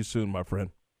talk to you soon, my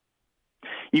friend.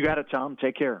 You got it, Tom.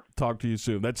 Take care. Talk to you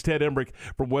soon. That's Ted Embrick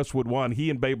from Westwood One. He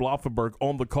and Babe Laufenberg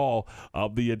on the call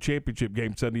of the championship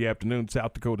game Sunday afternoon,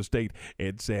 South Dakota State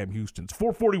and Sam Houston's.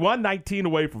 4:41, 19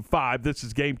 away from 5. This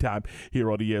is Game Time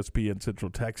here on ESPN Central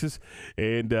Texas.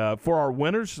 And for our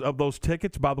winners of those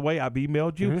tickets, by the way, I've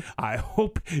emailed you. Mm-hmm. I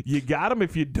hope you got them.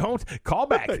 If you don't, call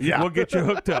back. Yeah. We'll get you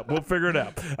hooked up. We'll figure it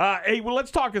out. Hey, well,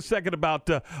 let's talk a second about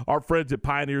our friends at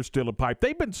Pioneer Steel and Pipe.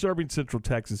 They've been serving Central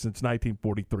Texas since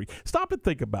 1943. Stop and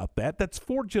think about that. That's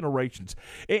 4 generations.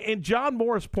 And John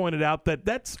Morris pointed out that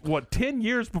that's, 10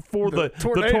 years before the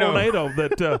tornado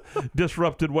that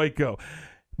disrupted Waco.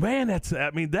 Man,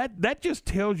 that just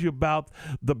tells you about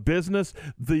the business,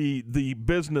 the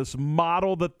business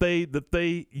model that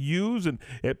they use, and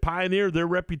at Pioneer, their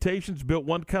reputation's built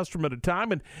one customer at a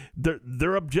time, and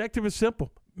their objective is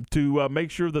simple: to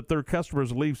make sure that their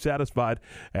customers leave satisfied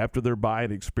after their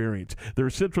buying experience. They're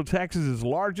Central Texas's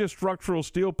largest structural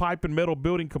steel pipe and metal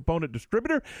building component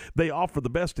distributor. They offer the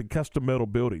best in custom metal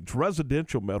buildings,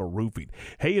 residential metal roofing,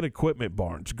 hay and equipment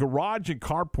barns, garage and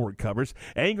carport covers,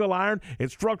 angle iron,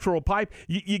 and structural pipe.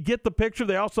 You get the picture.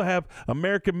 They also have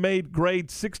American-made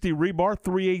grade 60 rebar,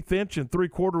 3/8 inch and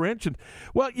 3/4 inch. And,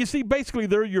 well, you see, basically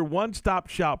they're your one-stop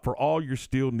shop for all your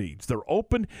steel needs. They're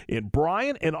open in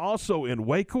Bryan and also in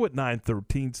Waco at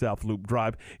 913 South Loop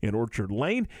Drive in Orchard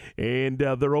Lane, and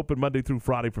they're open Monday through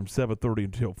Friday from 7:30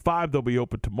 until 5. They'll be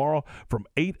open tomorrow from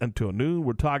 8 until noon.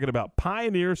 We're talking about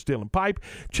Pioneer Steel and Pipe.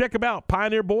 Check them out,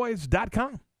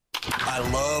 pioneerboys.com. I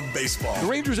love baseball. The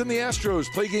Rangers and the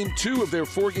Astros play Game 2 of their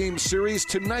 4-game series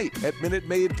tonight at Minute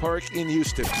Maid Park in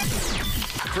Houston.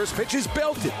 First pitch is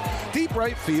belted. Deep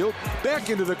right field. Back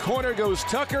into the corner goes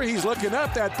Tucker. He's looking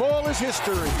up. That ball is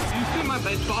history. You see my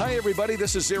baseball? Hi, everybody.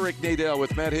 This is Eric Nadel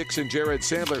with Matt Hicks and Jared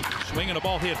Sandler. Swinging a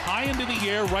ball hit high into the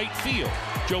air, right field.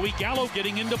 Joey Gallo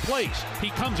getting into place. He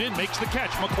comes in, makes the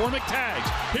catch. McCormick tags.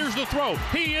 Here's the throw.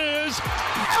 He is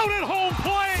out at home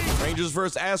plate. Rangers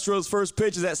versus Astros. First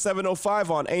pitch is at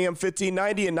 7:05 on AM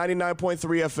 1590 and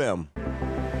 99.3 FM.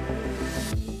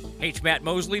 Hey, it's Matt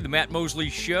Mosley, The Matt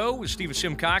Mosley Show with Stephen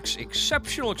Simcox.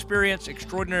 Exceptional experience,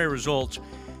 extraordinary results.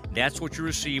 That's what you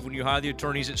receive when you hire the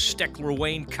attorneys at Steckler,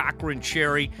 Wayne, Cochran,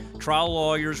 Cherry, trial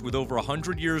lawyers with over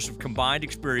 100 years of combined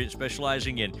experience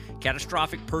specializing in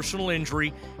catastrophic personal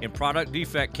injury and product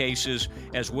defect cases,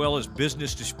 as well as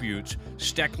business disputes.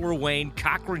 Steckler, Wayne,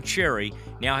 Cochran, Cherry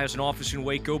now has an office in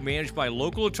Waco managed by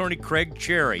local attorney Craig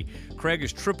Cherry. Craig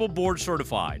is triple board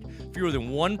certified. Fewer than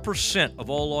 1% of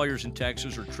all lawyers in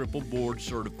Texas are triple board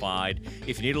certified.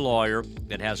 If you need a lawyer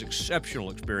that has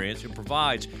exceptional experience and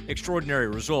provides extraordinary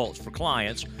results for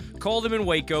clients, call them in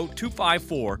Waco,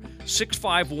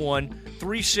 254-651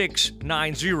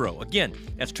 254-651-3690. Again,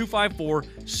 that's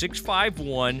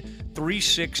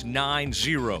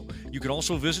 254-651-3690. You can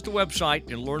also visit the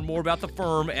website and learn more about the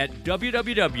firm at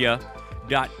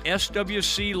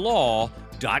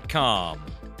www.swclaw.com.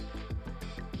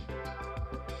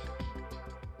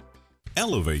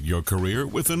 Elevate your career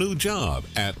with a new job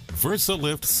at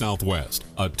VersaLift Southwest,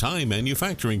 a tie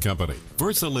manufacturing company.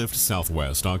 VersaLift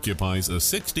Southwest occupies a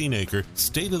 16-acre,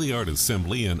 state-of-the-art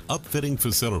assembly and upfitting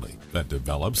facility that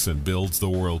develops and builds the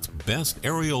world's best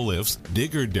aerial lifts,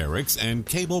 digger derricks, and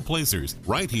cable placers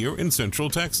right here in Central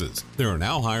Texas. They are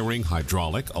now hiring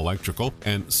hydraulic, electrical,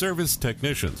 and service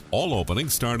technicians. All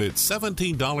openings start at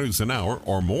 $17 an hour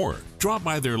or more. Drop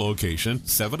by their location,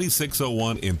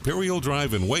 7601 Imperial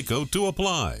Drive in Waco, to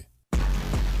apply.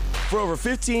 For over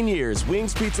 15 years,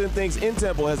 Wings Pizza and Things in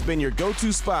Temple has been your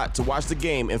go-to spot to watch the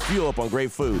game and fuel up on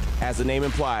great food. As the name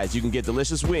implies, you can get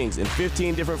delicious wings in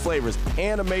 15 different flavors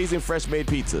and amazing fresh-made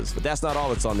pizzas. But that's not all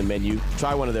that's on the menu.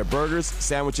 Try one of their burgers,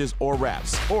 sandwiches, or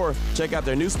wraps. Or check out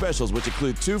their new specials, which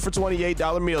include 2 for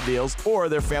 $28 meal deals or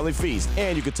their family feast.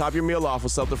 And you can top your meal off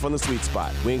with something from the sweet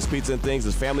spot. Wings Pizza and Things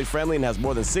is family-friendly and has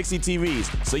more than 60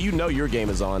 TVs, so you know your game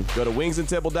is on. Go to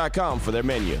wingsandtemple.com for their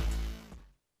menu.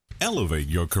 Elevate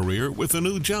your career with a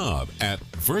new job at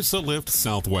VersaLift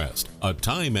Southwest, a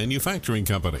tie manufacturing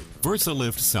company.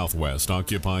 VersaLift Southwest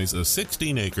occupies a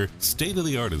 16-acre,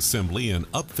 state-of-the-art assembly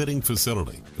and upfitting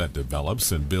facility that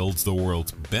develops and builds the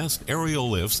world's best aerial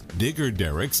lifts, digger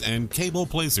derricks, and cable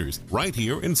placers right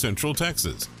here in Central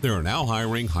Texas. They are now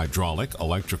hiring hydraulic,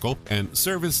 electrical, and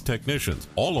service technicians.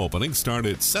 All openings start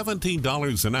at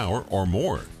 $17 an hour or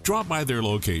more. Drop by their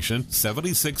location,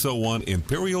 7601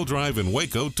 Imperial Drive in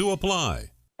Waco, to apply.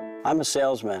 I'm a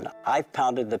salesman. I've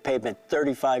pounded the pavement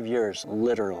 35 years,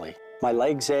 literally. My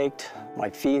legs ached,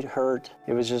 my feet hurt.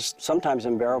 It was just sometimes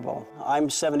unbearable. I'm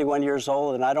 71 years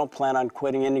old and I don't plan on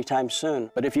quitting anytime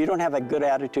soon. But if you don't have a good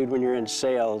attitude when you're in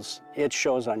sales, it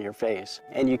shows on your face.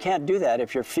 And you can't do that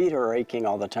if your feet are aching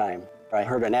all the time. I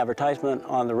heard an advertisement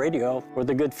on the radio for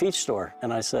the Good Feet store,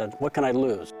 and I said, what can I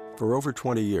lose? For over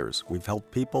 20 years, we've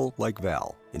helped people like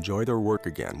Val enjoy their work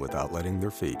again without letting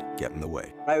their feet get in the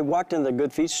way. I walked in the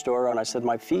Good Feet store and I said,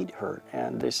 my feet hurt.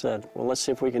 And they said, well, let's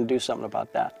see if we can do something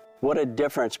about that. What a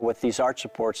difference with these arch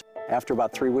supports. After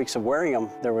about 3 weeks of wearing them,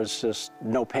 there was just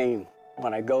no pain.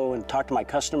 When I go and talk to my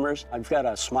customers, I've got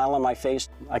a smile on my face.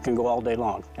 I can go all day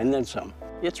long, and then some.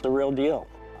 It's the real deal.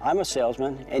 I'm a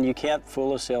salesman, and you can't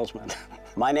fool a salesman.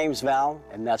 My name's Val,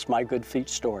 and that's my Good Feet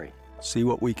story. See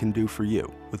what we can do for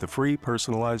you with a free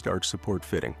personalized arch support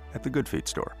fitting at the Good Feet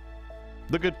store.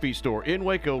 The Good Feet store in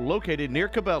Waco, located near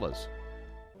Cabela's.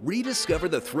 Rediscover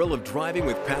the thrill of driving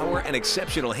with power and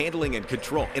exceptional handling and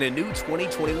control in a new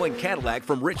 2021 Cadillac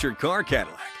from Richard Car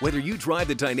Cadillac. Whether you drive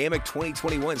the dynamic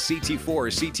 2021 CT4 or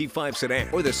CT5 sedan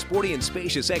or the sporty and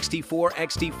spacious XT4,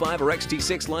 XT5, or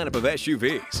XT6 lineup of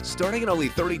SUVs, starting at only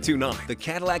 $32,900, the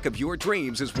Cadillac of your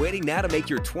dreams is waiting now to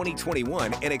make your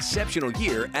 2021 an exceptional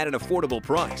year at an affordable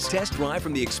price. Test drive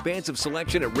from the expansive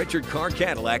selection at Richard Car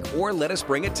Cadillac or let us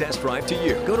bring a test drive to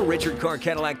you. Go to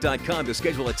richardcarcadillac.com to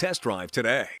schedule a test drive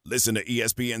today. Listen to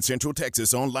ESPN Central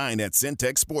Texas online at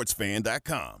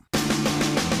centexsportsfan.com.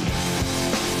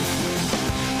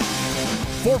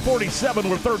 4:47,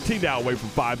 we're 13 now away from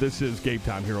 5. This is Game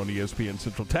Time here on ESPN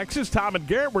Central Texas. Tom and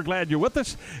Garrett, we're glad you're with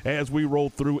us as we roll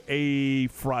through a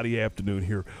Friday afternoon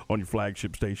here on your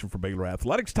flagship station for Baylor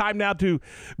Athletics. Time now to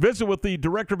visit with the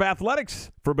Director of Athletics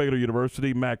for Baylor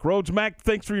University, Mack Rhoades. Mack,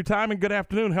 thanks for your time and good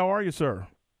afternoon. How are you, sir?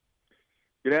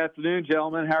 Good afternoon,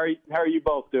 gentlemen. How are you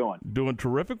both doing? Doing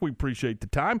terrific. We appreciate the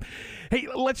time. Hey,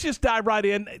 let's just dive right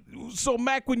in. So,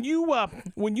 Mack, when you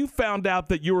found out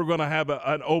that you were going to have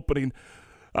an opening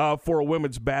for a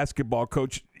women's basketball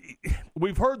coach,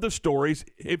 we've heard the stories.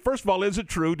 First of all, is it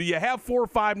true? Do you have 4 or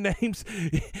 5 names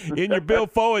in your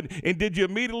billfold, and did you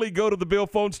immediately go to the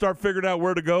billfold and start figuring out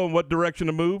where to go and what direction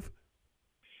to move?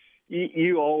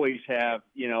 You always have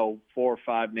 4 or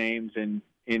 5 names in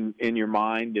your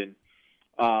mind, and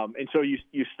so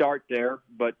you start there,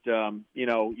 but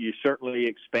you certainly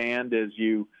expand as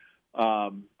you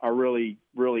are really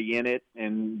in it,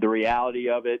 and the reality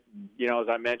of it. As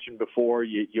I mentioned before,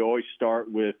 you always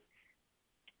start with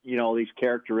these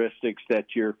characteristics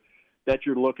that you're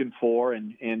looking for,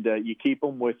 and you keep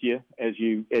them with you as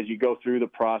you go through the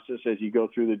process, as you go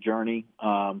through the journey.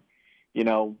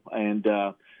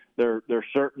 There are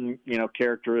certain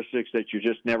characteristics that you're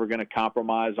just never going to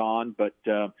compromise on, but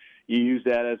you use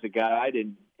that as a guide,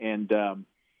 and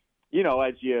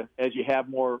as you have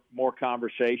more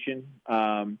conversation,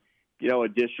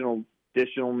 additional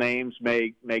names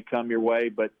may come your way,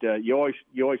 but you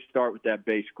always start with that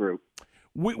base group.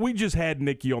 we just had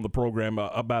Nikki on the program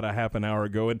about a half an hour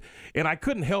ago, and I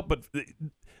couldn't help but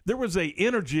there was a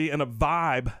energy and a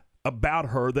vibe about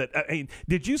her that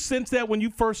did you sense that when you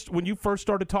first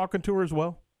started talking to her as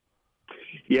well?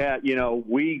 Yeah,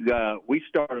 we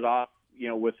started off,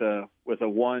 with a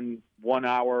 1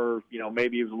 hour,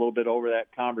 maybe it was a little bit over that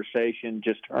conversation,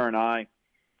 just her and I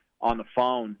on the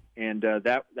phone, and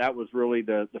that was really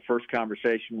the first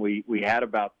conversation we had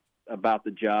about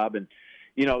the job, and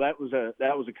that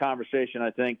was a conversation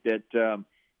I think that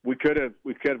we could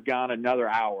have gone another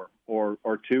hour or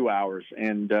 2 hours,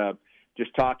 and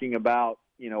just talking about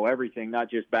everything, not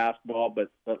just basketball but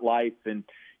life, and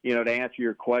to answer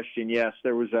your question, yes,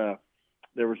 there was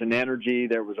an energy,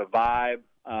 there was a vibe,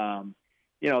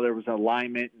 there was an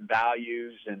alignment and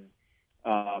values, and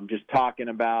just talking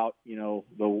about the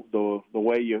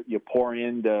way you pour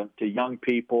into young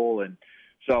people, and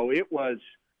so it was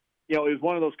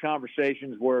one of those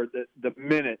conversations where the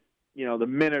minute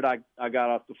I got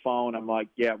off the phone, I'm like,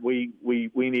 yeah, we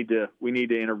need to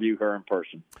interview her in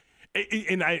person.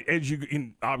 And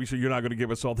obviously you're not going to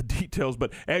give us all the details,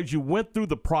 but as you went through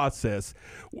the process,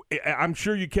 I'm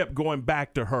sure you kept going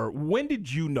back to her. When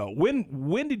did you know?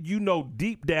 When did you know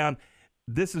deep down,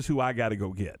 this is who I got to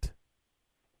go get?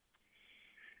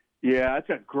 Yeah, that's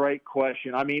a great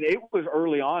question. I mean, it was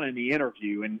early on in the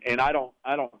interview, and I don't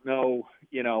know.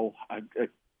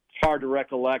 It's hard to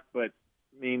recollect, but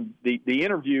I mean, the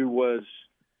interview was.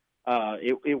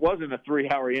 It wasn't a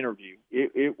 3-hour interview.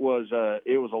 It was a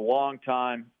long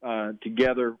time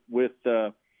together with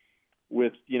Paul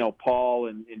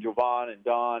and Jovan and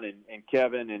Don and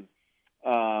Kevin, and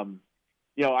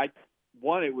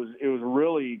it was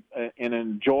really an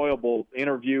enjoyable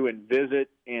interview and visit,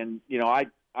 and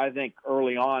I think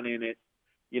early on in it,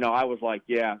 I was like,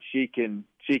 yeah, she can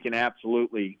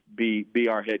absolutely be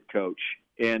our head coach,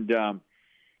 and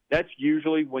that's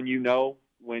usually when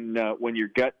when your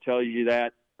gut tells you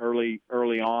that early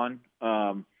on,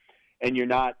 and you're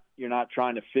not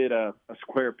trying to fit a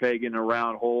square peg in a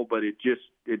round hole, but it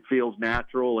feels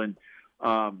natural, and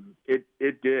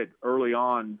it did early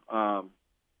on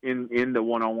in the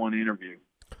one-on-one interview.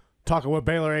 Talking with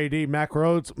Baylor AD Mack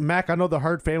Rhoades. Mack, I know the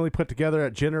Hurd family put together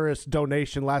a generous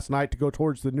donation last night to go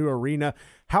towards the new arena.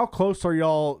 How close are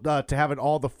y'all to having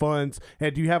all the funds,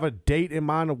 and do you have a date in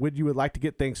mind of when you would like to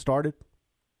get things started?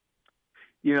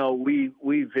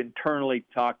 We've internally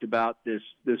talked about this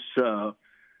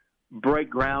break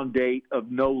ground date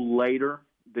of no later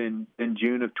than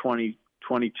June of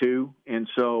 2022, and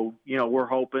so we're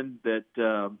hoping that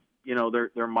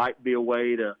there might be a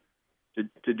way to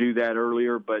do that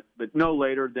earlier, but no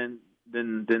later than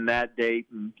that date,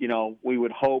 and we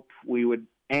would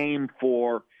aim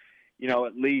for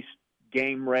at least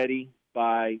game ready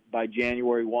by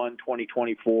January 1,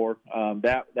 2024.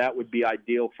 That would be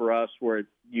ideal for us, where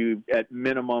you at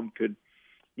minimum could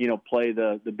play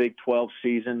the Big 12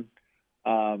 season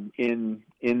in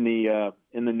the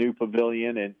new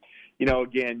pavilion. And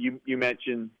again, you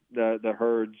mentioned the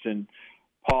Hurds and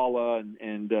Paula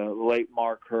and late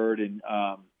Mark Hurd, and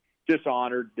just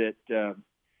honored that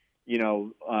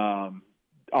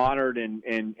honored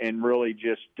and really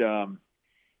just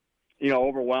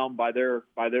overwhelmed by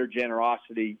their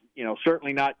generosity.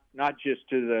 Certainly not just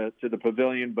to the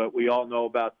pavilion, but we all know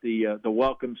about the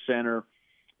Welcome Center,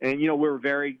 and we're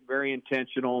very, very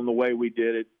intentional in the way we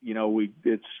did it.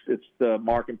 It's the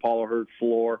Mark and Paula Hurd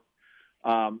floor.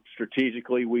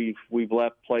 Strategically, we've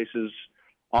left places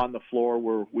on the floor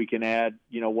where we can add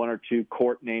 1 or 2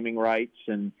 court naming rights,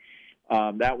 and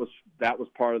that was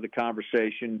part of the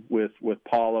conversation with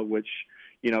Paula, which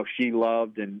she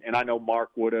loved, and I know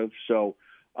Mark would have. So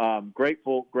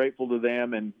grateful to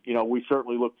them, and we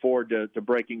certainly look forward to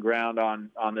breaking ground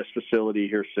on this facility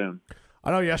here soon.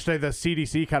 I know yesterday the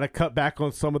CDC kind of cut back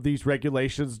on some of these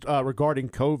regulations regarding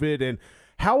COVID, and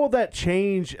how will that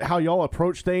change how y'all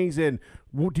approach things? And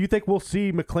do you think we'll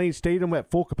see McLean Stadium at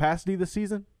full capacity this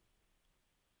season?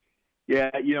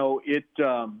 Yeah, so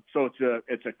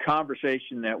it's a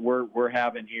conversation that we're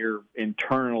having here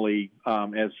internally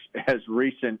as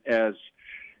recent as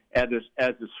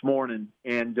this morning,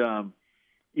 and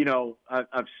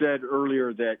I've said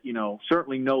earlier that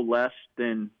certainly no less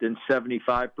than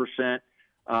 75%,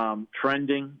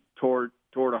 trending toward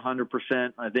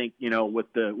 100%. I think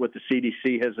what the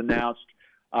CDC has announced,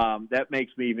 that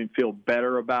makes me even feel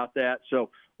better about that.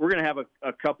 So we're going to have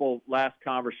a couple last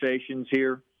conversations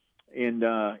here in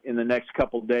the next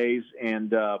couple days, and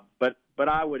but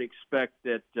I would expect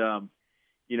that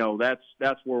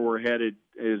that's where we're headed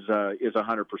is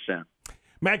 100%.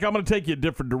 Mac, I'm going to take you a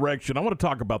different direction. I want to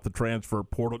talk about the transfer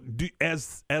portal.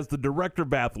 As the director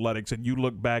of athletics, and you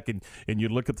look back and you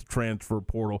look at the transfer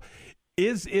portal,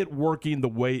 is it working the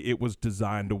way it was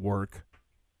designed to work?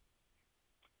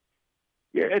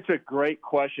 Yeah, it's a great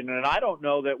question, and I don't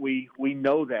know that we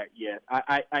know that yet.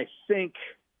 I think,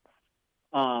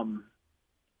 once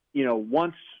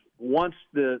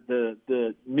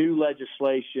the new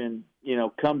legislation,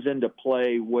 comes into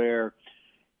play where,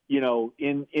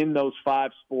 in those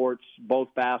 5 sports, both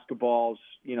basketballs,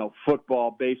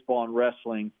 football, baseball, and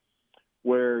wrestling,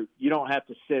 where you don't have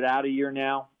to sit out a year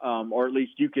now, or at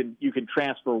least you can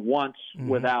transfer once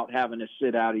without having to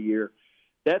sit out a year.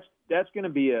 That's going to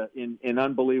be an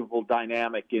unbelievable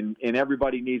dynamic, and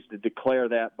everybody needs to declare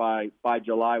that by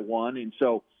July 1. And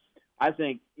so I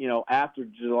think, after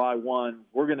July 1,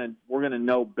 we're gonna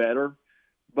know better.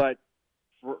 But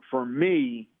for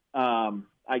me,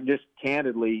 I just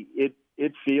candidly, it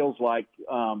feels like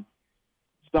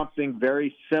something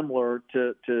very similar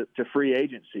to free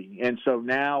agency. And so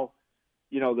now,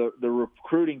 the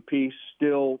recruiting piece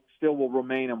still will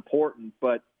remain important,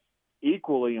 but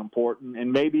equally important,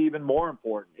 and maybe even more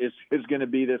important, is going to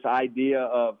be this idea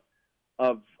of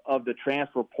the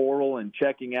transfer portal and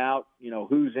checking out,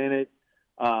 who's in it,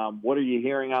 what are you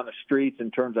hearing on the streets in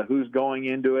terms of who's going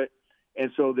into it,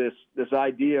 and so this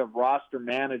idea of roster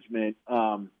management,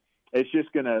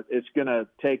 it's gonna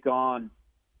take on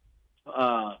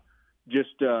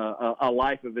just a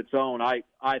life of its own, I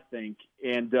think,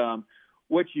 and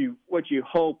what you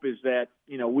hope is that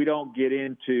we don't get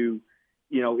into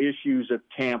issues of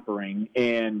tampering.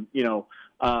 And,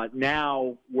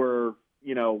 now we're,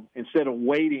 instead of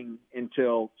waiting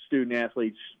until student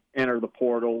athletes enter the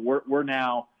portal, we're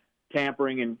now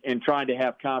tampering and trying to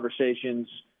have conversations,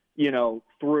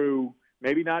 through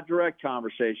maybe not direct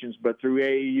conversations, but through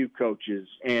AAU coaches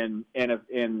and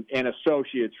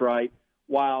associates, right?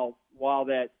 While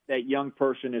that young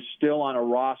person is still on a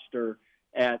roster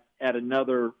at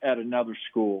another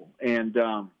school. And,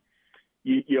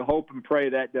 you hope and pray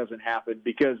that doesn't happen,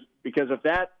 because if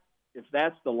that's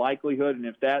the likelihood, and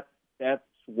if that's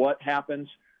what happens,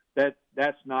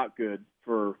 that's not good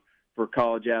for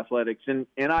college athletics. And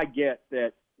I get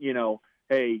that,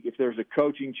 hey, if there's a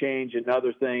coaching change and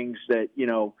other things that,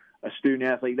 a student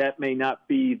athlete, that may not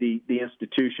be the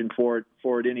institution for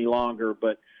it any longer,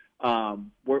 but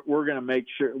we're going to make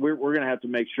sure we're going to have to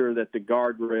make sure that the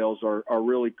guardrails are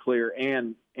really clear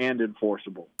and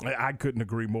enforceable. I couldn't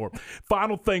agree more.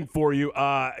 Final thing for you,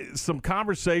 some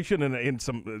conversation in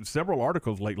several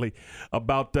articles lately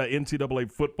about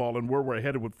NCAA football and where we're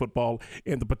headed with football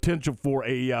and the potential for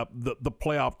the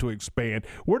playoff to expand.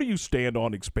 Where do you stand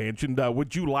on expansion?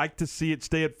 Would you like to see it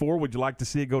stay at 4? Would you like to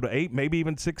see it go to 8, maybe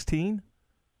even 16?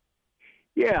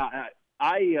 Yeah,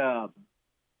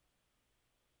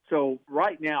 so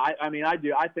right now, I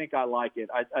do. I think I like it.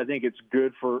 I think it's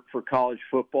good for college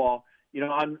football.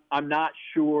 I'm not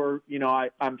sure.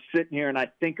 I'm sitting here and I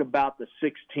think about the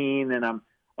 16, and I'm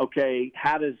okay.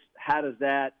 How does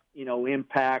that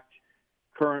impact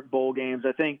current bowl games?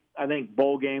 I think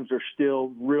bowl games are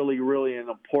still really, really an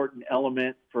important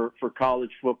element for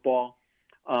college football.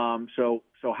 So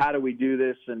how do we do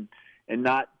this and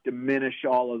not diminish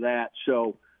all of that?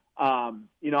 So I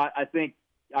think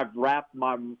I've wrapped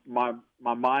my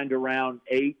mind around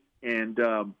 8, and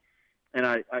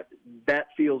I that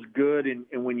feels good.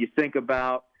 And when you think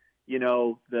about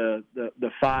the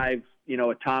 5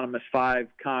 autonomous 5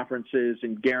 conferences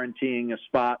and guaranteeing a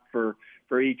spot for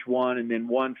each one, and then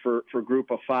one for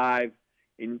group of 5,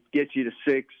 and get you to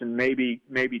 6 and maybe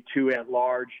 2 at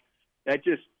large, that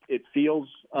just it feels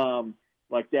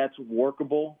like that's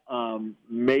workable,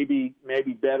 maybe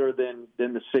better than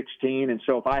the 16. And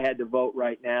so if I had to vote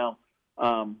right now,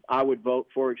 I would vote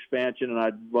for expansion, and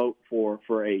I'd vote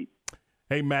for 8.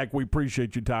 Hey, Mac, we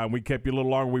appreciate your time. We kept you a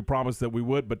little longer. We promised that we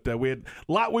would, but we had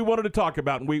a lot we wanted to talk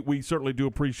about, and we certainly do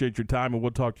appreciate your time, and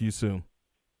we'll talk to you soon.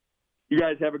 You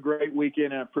guys have a great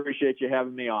weekend, and I appreciate you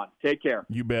having me on. Take care.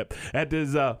 You bet. That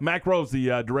is Mac Rose,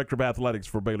 the Director of Athletics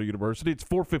for Baylor University. It's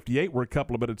 4:58. We're a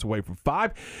couple of minutes away from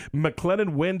 5.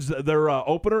 McLennan wins their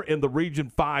opener in the Region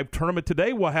 5 tournament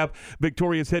today. We'll have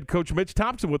Victoria's head coach Mitch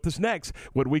Thompson with us next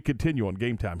when we continue on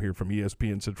Game Time here from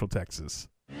ESPN Central Texas.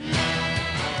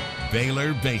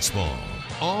 Baylor Baseball,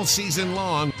 all season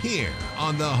long here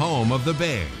on the home of the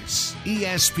Bears,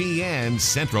 ESPN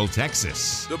Central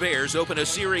Texas. The Bears open a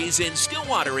series in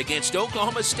Stillwater against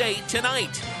Oklahoma State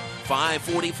tonight.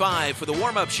 5:45 for the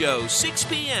warm-up show, 6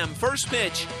 p.m. first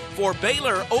pitch for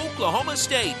Baylor, Oklahoma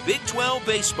State, Big 12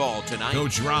 baseball tonight.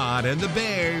 Coach Rod and the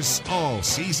Bears all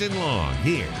season long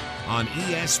here on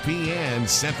ESPN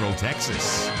Central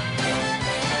Texas.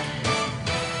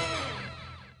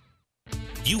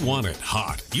 You want it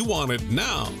hot. You want it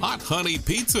now. Hot honey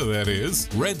pizza, that is.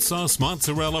 Red sauce,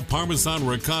 mozzarella, parmesan,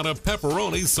 ricotta,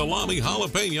 pepperoni, salami,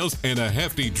 jalapenos, and a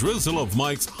hefty drizzle of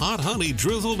Mike's hot honey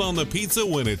drizzled on the pizza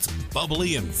when it's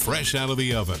bubbly and fresh out of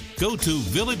the oven. Go to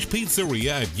Village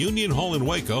Pizzeria at Union Hall in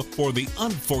Waco for the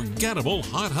unforgettable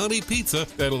hot honey pizza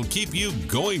that'll keep you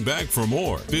going back for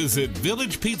more. Visit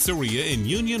Village Pizzeria in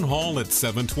Union Hall at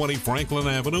 720 Franklin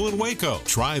Avenue in Waco.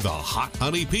 Try the hot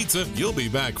honey pizza. You'll be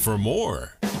back for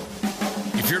more.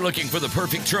 If you're looking for the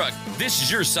perfect truck, this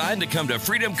is your sign to come to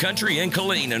Freedom Country in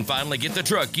Killeen and finally get the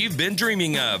truck you've been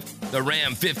dreaming of. The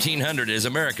Ram 1500 is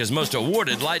America's most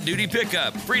awarded light-duty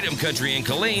pickup. Freedom Country in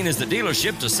Killeen is the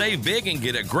dealership to save big and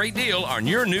get a great deal on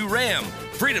your new Ram.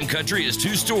 Freedom Country is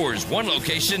 2 stores, 1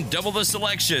 location, double the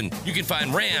selection. You can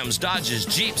find Rams, Dodges,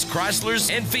 Jeeps,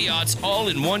 Chryslers, and Fiats all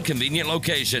in one convenient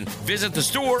location. Visit the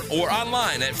store or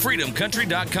online at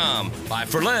freedomcountry.com. Buy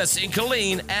for less in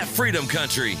Killeen at Freedom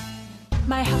Country.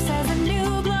 My house has a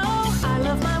new glow. I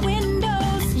love my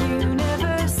windows.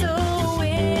 Universal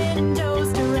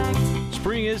Windows Direct.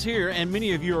 Spring is here, and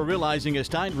many of you are realizing it's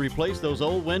time to replace those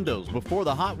old windows before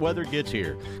the hot weather gets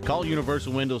here. Call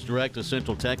Universal Windows Direct of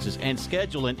Central Texas and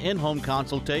schedule an in-home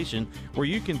consultation where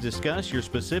you can discuss your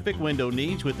specific window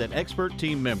needs with an expert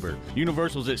team member.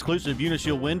 Universal's exclusive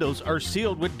Unishield windows are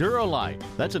sealed with Duralite.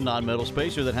 That's a non-metal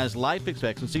spacer that has life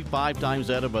expectancy 5 times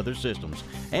that of other systems.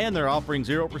 And they're offering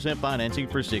 0% financing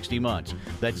for 60 months.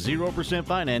 That's 0%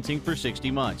 financing for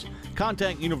 60 months.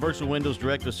 Contact Universal Windows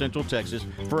Direct of Central Texas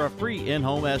for a free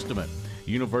in-home estimate.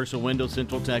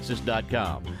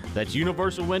 UniversalWindowsCentralTexas.com. That's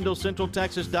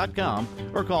UniversalWindowsCentralTexas.com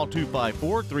or call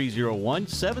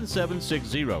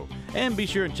 254-301-7760. And be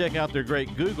sure and check out their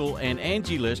great Google and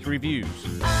Angie List reviews.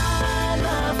 I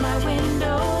love my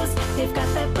windows. They've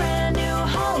got that brand new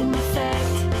home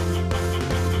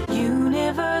effect.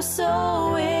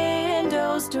 Universal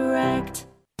Windows Direct.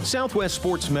 Southwest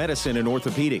Sports Medicine and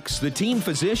Orthopedics, the team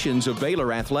physicians of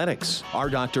Baylor Athletics. Our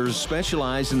doctors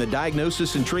specialize in the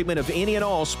diagnosis and treatment of any and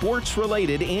all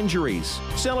sports-related injuries.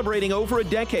 Celebrating over a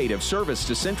decade of service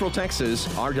to Central Texas,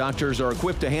 our doctors are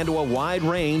equipped to handle a wide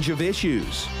range of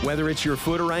issues. Whether it's your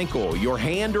foot or ankle, your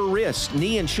hand or wrist,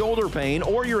 knee and shoulder pain,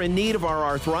 or you're in need of our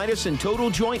arthritis and total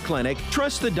joint clinic,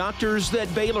 trust the doctors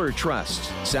that Baylor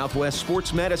trusts. Southwest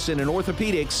Sports Medicine and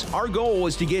Orthopedics, our goal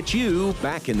is to get you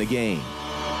back in the game.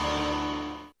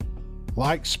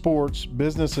 Like sports,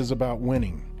 business is about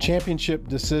winning. Championship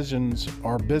decisions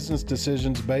are business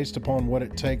decisions based upon what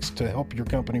it takes to help your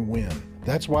company win.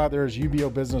 That's why there's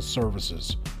UBO Business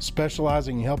Services,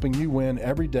 specializing in helping you win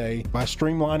every day by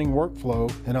streamlining workflow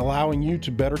and allowing you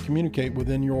to better communicate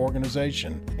within your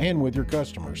organization and with your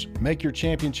customers. Make your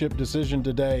championship decision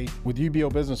today with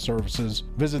UBO Business Services.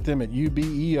 Visit them at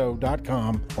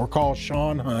ubeo.com or call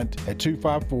Sean Hunt at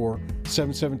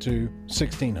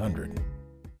 254-772-1600.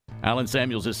 Allen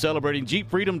Samuels is celebrating Jeep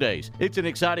Freedom Days. It's an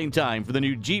exciting time for the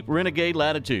new Jeep Renegade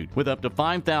Latitude with up to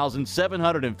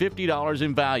 $5,750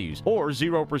 in values or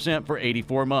 0% for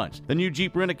 84 months. The new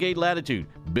Jeep Renegade Latitude,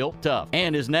 built tough,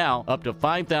 and is now up to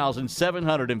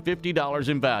 $5,750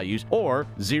 in values or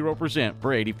 0%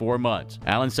 for 84 months.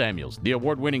 Allen Samuels, the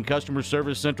award-winning customer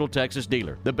service Central Texas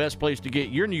dealer. The best place to get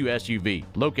your new SUV,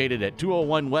 located at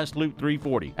 201 West Loop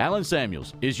 340. Allen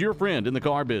Samuels is your friend in the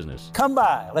car business. Come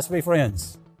by. Let's be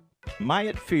friends.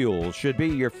 Myatt Fuels should be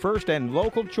your first and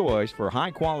local choice for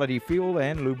high-quality fuel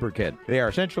and lubricant. They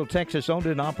are Central Texas owned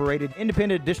and operated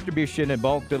independent distribution and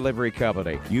bulk delivery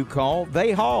company. You call,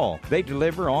 they haul. They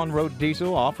deliver on-road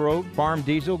diesel, off-road, farm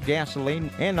diesel, gasoline,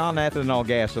 and non-ethanol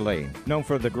gasoline. Known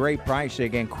for the great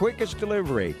pricing and quickest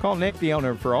delivery. Call Nick, the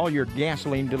owner, for all your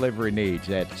gasoline delivery needs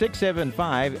at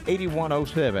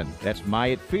 675-8107. That's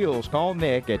Myatt Fuels. Call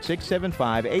Nick at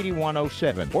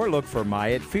 675-8107 or look for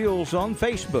Myatt Fuels on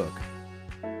Facebook.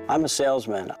 I'm a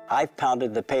salesman. I've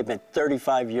pounded the pavement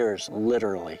 35 years,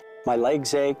 literally. My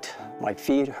legs ached, my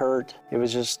feet hurt. It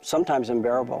was just sometimes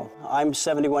unbearable. I'm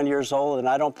 71 years old and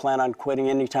I don't plan on quitting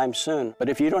anytime soon. But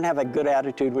if you don't have a good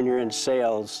attitude when you're in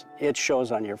sales, it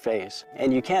shows on your face.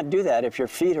 And you can't do that if your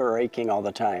feet are aching all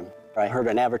the time. I heard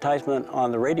an advertisement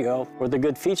on the radio for the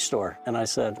Good Feet store, and I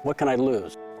said, what can I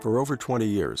lose? For over 20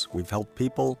 years, we've helped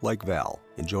people like Val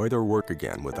enjoy their work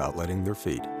again without letting their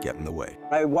feet get in the way.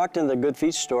 I walked in the Good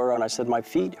Feet store and I said, my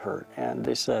feet hurt. And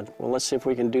they said, well, let's see if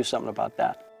we can do something about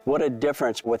that. What a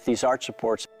difference with these arch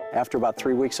supports. After about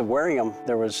 3 weeks of wearing them,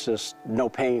 there was just no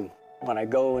pain. When I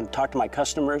go and talk to my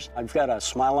customers, I've got a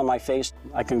smile on my face.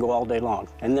 I can go all day long,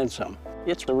 and then some.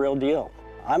 It's the real deal.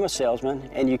 I'm a salesman,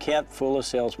 and you can't fool a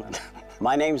salesman.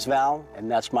 My name's Val,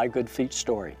 and that's my Good Feet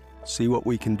story. See what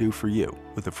we can do for you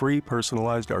with a free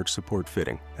personalized arch support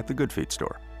fitting at the Good Feet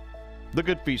store. The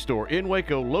Good Feet Store in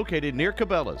Waco, located near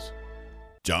Cabela's.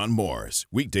 John Morris,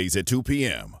 weekdays at 2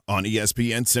 p.m. on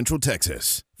ESPN Central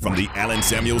Texas. From the Allen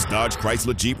Samuels Dodge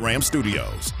Chrysler Jeep Ram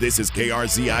Studios, this is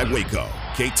KRZI Waco,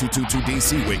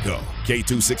 K222DC Waco,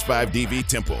 K265DV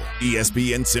Temple,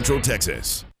 ESPN Central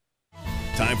Texas.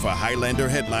 Time for Highlander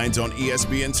headlines on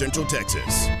ESPN Central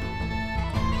Texas.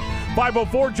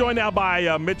 5:04, joined now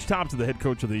by Mitch Thompson, the head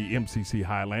coach of the MCC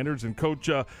Highlanders. And, Coach,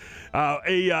 a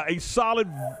solid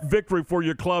victory for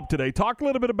your club today. Talk a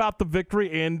little bit about the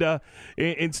victory and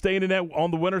staying in that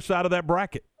on the winner side of that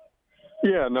bracket.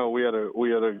 Yeah, no, we had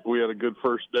a good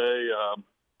first day.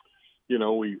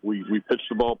 We pitched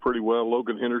the ball pretty well.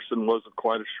 Logan Henderson wasn't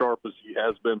quite as sharp as he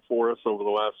has been for us over the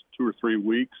last 2 or 3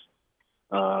 weeks.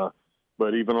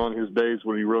 But even on his days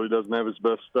when he really doesn't have his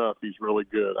best stuff, he's really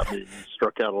good. I mean, he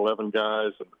struck out 11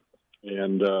 guys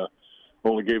and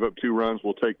only gave up 2 runs.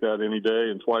 We'll take that any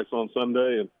day, and twice on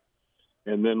Sunday.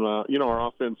 And then our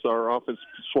offense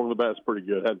swung the bats pretty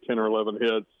good. Had 10 or 11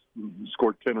 hits,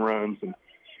 scored 10 runs, and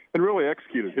really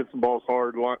executed. Hit some balls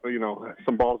hard,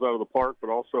 some balls out of the park,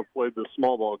 but also played the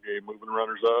small ball game, moving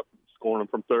runners up, scoring them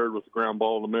from third with the ground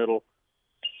ball in the middle.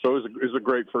 So it was a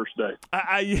great first day.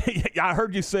 I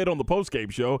heard you say it on the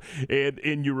postgame show,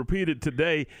 and you repeated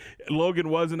today. Logan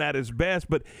wasn't at his best,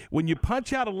 but when you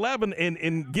punch out 11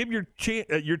 and give your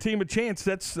team a chance,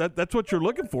 that's what you're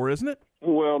looking for, isn't it?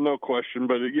 Well, no question.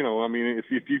 But if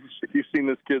you've seen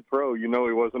this kid throw, he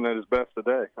wasn't at his best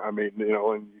today. And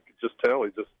you could just tell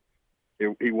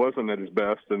he wasn't at his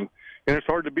best, and it's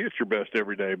hard to be at your best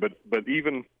every day. But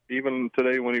even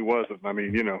today when he wasn't,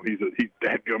 he's a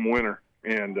dadgum winner.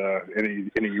 And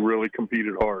he really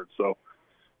competed hard. So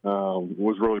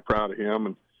was really proud of him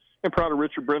and proud of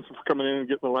Richard Brinson for coming in and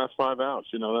getting the last 5 outs.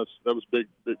 That was big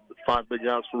 5 big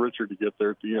outs for Richard to get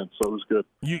there at the end. So it was good.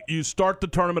 You start the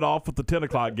tournament off with the 10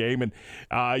 o'clock game, and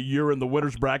you're in the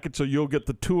winner's bracket, so you'll get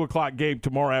the 2 o'clock game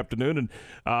tomorrow afternoon. And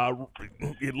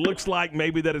it looks like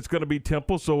maybe that it's going to be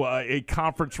Temple, so a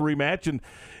conference rematch.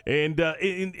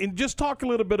 And just talk a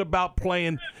little bit about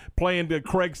playing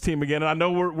Craig's team again. And I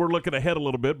know we're looking ahead a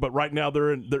little bit, but right now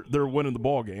they're winning the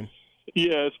ball game.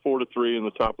 Yeah, it's 4-3 in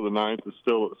the top of the ninth. It's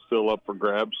still up for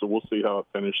grabs, so we'll see how it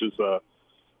finishes.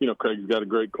 Craig's got a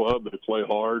great club. They play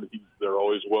hard. They're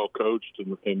always well coached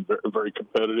and very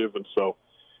competitive, and so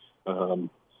they'll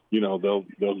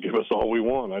give us all we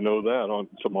want. I know that on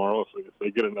tomorrow. If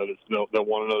they get they'll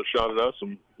want another shot at us,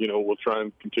 and we'll try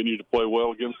and continue to play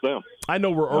well against them. I know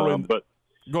we're early, but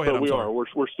go ahead. But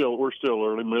we're still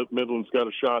early. Midland's got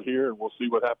a shot here, and we'll see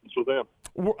what happens with them.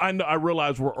 I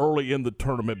realize we're early in the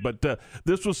tournament, but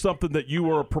this was something that you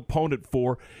were a proponent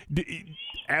for.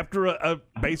 After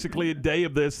basically a day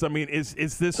of this,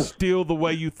 is this still the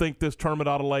way you think this tournament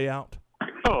ought to lay out?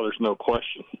 Oh, there's no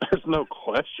question. There's no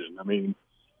question.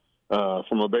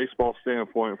 From a baseball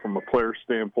standpoint, from a player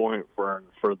standpoint, for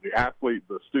the athlete,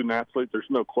 the student athlete, there's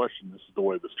no question this is the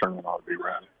way this tournament ought to be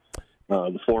ran.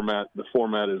 The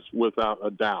format is without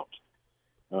a doubt,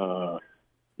 the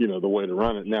way to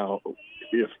run it. Now,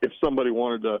 if somebody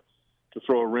wanted to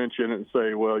throw a wrench in it and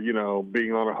say, well,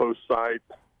 being on a host site,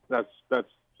 that's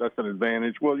an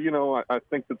advantage. Well, I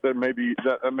think that there maybe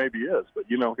is, but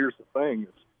here's the thing: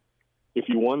 if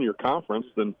you won your conference,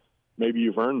 then maybe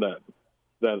you've earned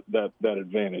that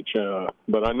advantage.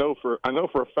 But I know for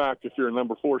a fact, if you're a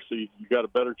number 4 seed, you got a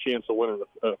better chance of winning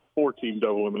a 4-team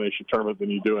double elimination tournament than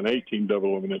you do an 8-team double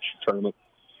elimination tournament.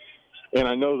 And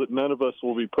I know that none of us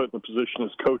will be put in a position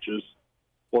as coaches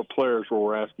or players where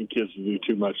we're asking kids to do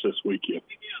too much this weekend.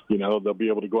 They'll be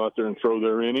able to go out there and throw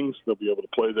their innings. They'll be able to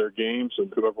play their games,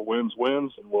 and whoever wins,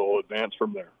 and we'll advance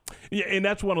from there. Yeah, and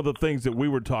that's one of the things that we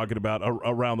were talking about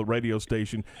around the radio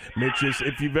station, Mitch, is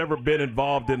if you've ever been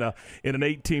involved in an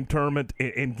 8-team tournament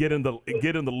and get in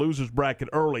the losers bracket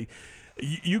early,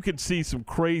 you could see some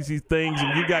crazy things,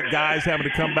 and you got guys having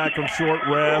to come back on short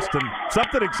rest, and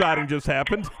something exciting just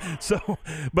happened. So,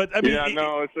 but it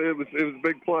was a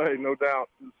big play, no doubt.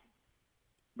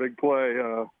 Big play.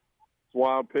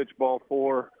 Wild pitch, ball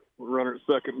 4, runner at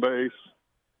second base.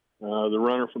 The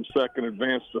runner from second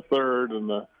advanced to third, and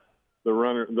the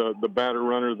batter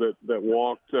runner that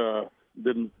walked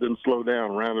didn't slow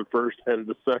down. Rounded first, headed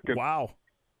to second. Wow.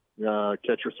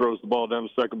 Catcher throws the ball down to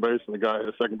second base, and the guy at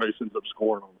second base ends up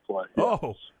scoring on the play.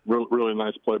 Oh, really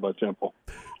nice play by Temple.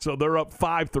 So they're up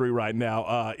 5-3 right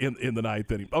now in the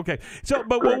ninth inning. Okay, so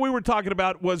but what we were talking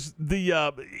about was the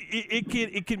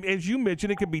it can as you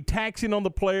mentioned, it can be taxing on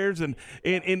the players, and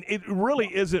it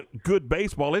really isn't good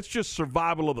baseball. It's just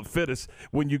survival of the fittest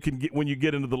when you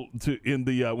get into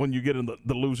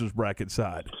the losers bracket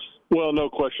side. Well, no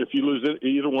question. If you lose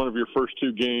either one of your first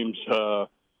 2 games,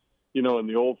 in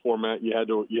the old format, you had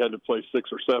to play 6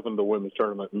 or 7 to win the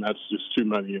tournament, and that's just too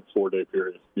many in 4-day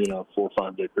periods. 4 or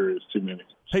 5 day periods, too many.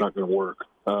 It's not going to work.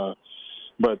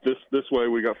 But this way,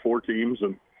 we got 4 teams,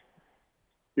 and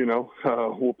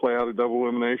we'll play out a double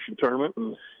elimination tournament.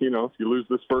 And if you lose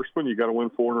this first one, you got to win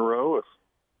 4 in a row. If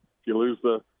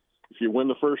you win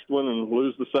the first one and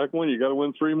lose the second one, you got to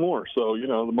win 3 more. So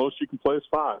the most you can play is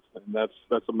 5, and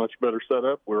that's a much better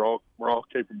setup. We're all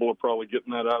capable of probably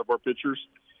getting that out of our pitchers.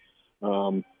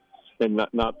 And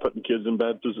not putting kids in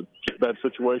bad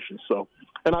situations. So,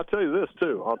 and I'll tell you this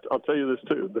too.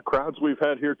 The crowds we've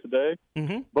had here today,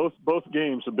 both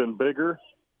games have been bigger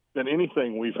than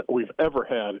anything we've ever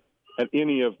had at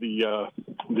any of the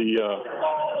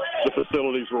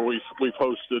facilities where we've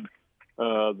hosted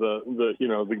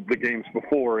the games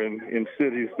before in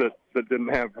cities that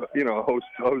didn't have a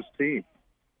host team.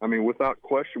 I mean, without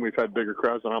question, we've had bigger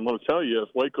crowds, and I'm going to tell you, if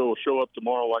Waco will show up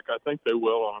tomorrow like I think they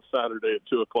will on a Saturday at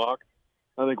 2 o'clock,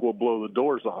 I think we'll blow the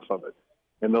doors off of it.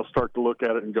 And they'll start to look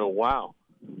at it and go, wow,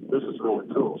 this is really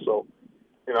cool. So,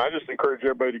 I just encourage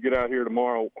everybody to get out here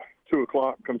tomorrow, 2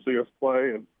 o'clock, come see us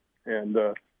play, and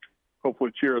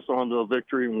hopefully cheer us on to a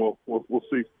victory, and we'll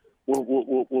see.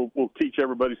 We'll teach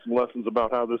everybody some lessons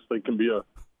about how this thing can be a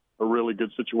really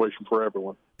good situation for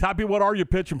everyone. Toppy, what are your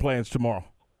pitching plans tomorrow?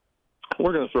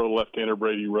 We're going to throw left-hander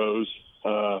Brady Rose.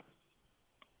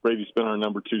 Brady's been our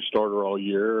number 2 starter all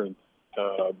year, and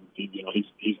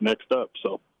he's next up.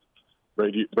 So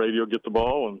Brady will get the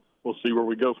ball, and we'll see where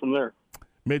we go from there.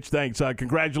 Mitch, thanks.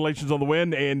 Congratulations on the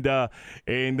win, and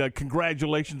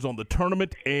congratulations on the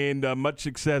tournament, and much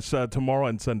success tomorrow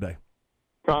and Sunday.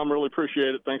 Tom, really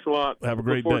appreciate it. Thanks a lot. Have a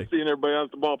great Look forward day. to seeing everybody out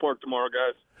at the ballpark tomorrow,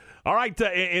 guys. All right,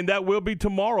 and that will be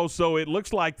tomorrow. So it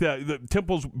looks like the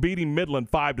Temple's beating Midland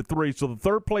 5-3. So the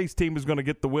third place team is going to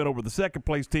get the win over the second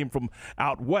place team from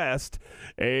out west,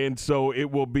 and so it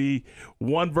will be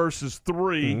 1 versus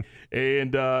 3.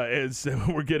 And as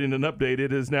we're getting an update,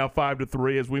 it is now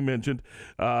 5-3, as we mentioned,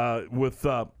 with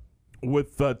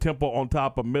Temple on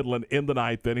top of Midland in the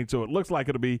 9th inning. So it looks like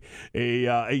it'll be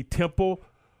a Temple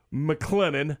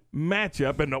McLennan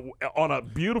matchup, and on a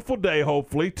beautiful day,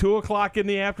 hopefully 2 o'clock in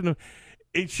the afternoon,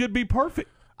 it should be perfect.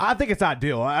 I think it's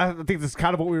ideal. I think this is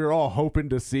kind of what we were all hoping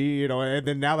to see, and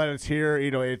then now that it's here,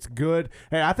 it's good.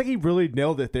 And I think he really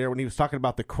nailed it there when he was talking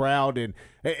about the crowd, and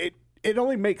it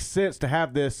only makes sense to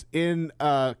have this in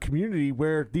a community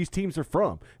where these teams are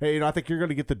from. I think you're going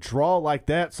to get the draw like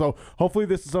that. So hopefully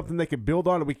this is something they can build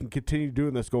on, and we can continue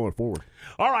doing this going forward.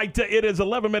 All right, it is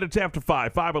 11 minutes after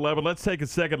 5, 5:11. Let's take a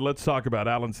second. Let's talk about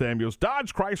Allen Samuels,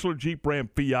 Dodge, Chrysler, Jeep,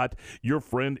 Ram, Fiat, your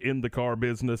friend in the car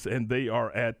business, and they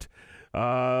are at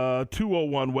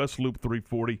 201 West Loop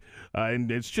 340,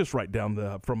 and it's just right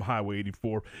down from Highway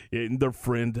 84. And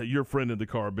your friend in the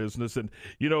car business, and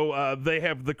they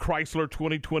have the Chrysler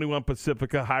 2021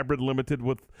 Pacifica Hybrid Limited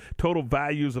with total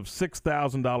values of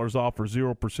 $6,000 off or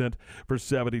 0% for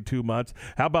 72 months.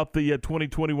 How about the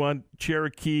 2021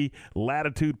 Cherokee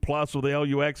Latitude Plus with the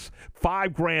LUX,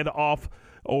 $5,000 off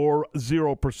or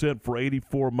 0% for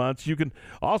 84 months. You can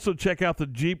also check out the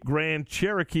Jeep Grand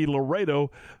Cherokee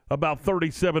Laredo, about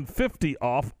 $3,750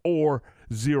 off or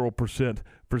 0%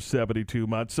 for 72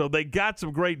 months. So they got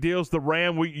some great deals. The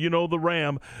Ram, the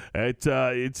Ram. It's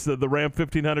the Ram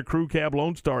 1500 Crew Cab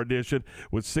Lone Star Edition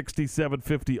with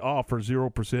 $6,750 off or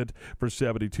 0% for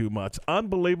 72 months.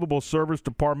 Unbelievable service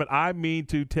department. I mean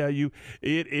to tell you,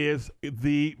 it is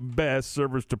the best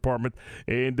service department,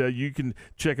 and you can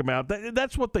check them out.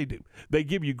 That's what they do. They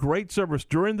give you great service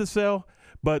during the sale,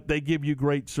 but they give you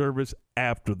great service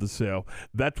after the sale.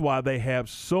 That's why they have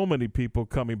so many people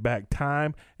coming back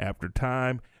time after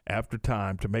time after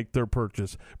time to make their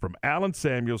purchase from Allen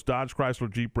Samuels, Dodge,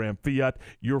 Chrysler, Jeep, Ram, Fiat,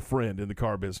 your friend in the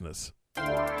car business.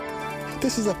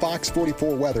 This is a Fox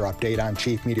 44 weather update. I'm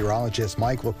Chief Meteorologist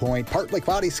Mike LaPointe. Partly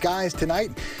cloudy skies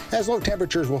tonight as low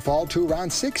temperatures will fall to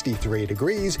around 63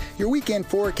 degrees. Your weekend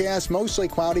forecast, mostly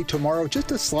cloudy tomorrow,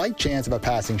 just a slight chance of a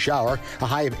passing shower. A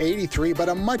high of 83, but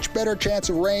a much better chance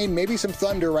of rain, maybe some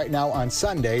thunder right now on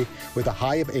Sunday with a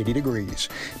high of 80 degrees.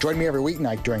 Join me every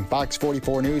weeknight during Fox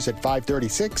 44 News at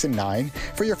 5:36 and 9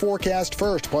 for your forecast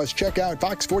first. Plus, check out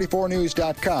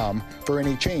fox44news.com for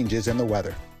any changes in the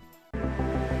weather.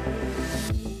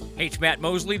 Hey, it's Matt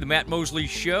Mosley, The Matt Mosley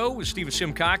Show with Stephen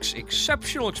Simcox.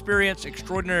 Exceptional experience,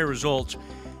 extraordinary results.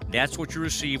 That's what you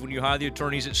receive when you hire the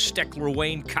attorneys at Steckler,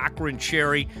 Wayne, Cochran,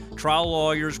 Cherry, trial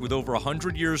lawyers with over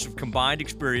 100 years of combined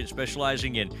experience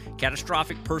specializing in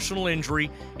catastrophic personal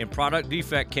injury and product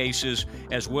defect cases,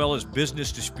 as well as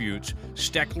business disputes.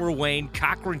 Steckler, Wayne,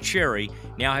 Cochran, Cherry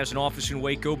now has an office in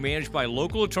Waco managed by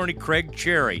local attorney Craig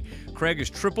Cherry. Craig is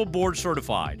triple board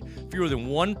certified. Fewer than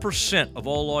 1% of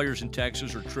all lawyers in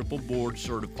Texas are triple board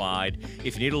certified.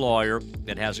 If you need a lawyer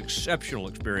that has exceptional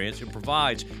experience and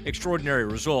provides extraordinary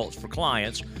results for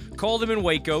clients, call them in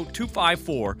Waco,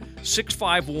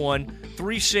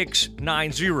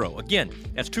 254-651-3690. Again,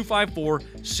 that's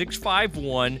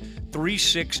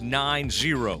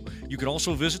 254-651-3690. You can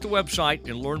also visit the website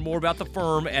and learn more about the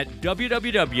firm at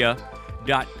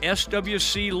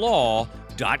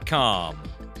www.swclaw.com.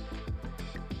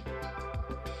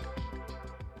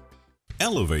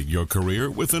 Elevate your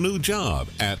career with a new job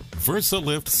at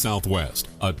VersaLift Southwest,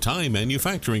 a tie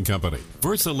manufacturing company.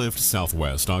 VersaLift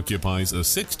Southwest occupies a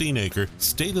 16-acre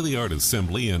state-of-the-art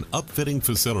assembly and upfitting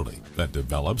facility that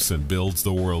develops and builds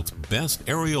the world's best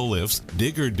aerial lifts,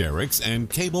 digger derricks, and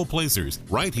cable placers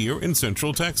right here in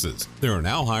Central Texas. They are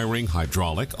now hiring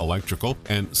hydraulic, electrical,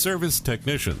 and service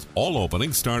technicians. All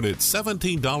openings start at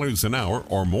 $17 an hour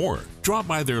or more. Drop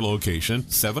by their location,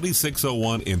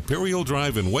 7601 Imperial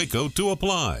Drive in Waco, to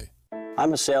apply.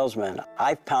 I'm a salesman.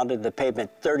 I've pounded the pavement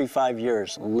 35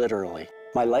 years, literally.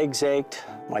 My legs ached,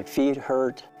 my feet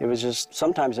hurt. It was just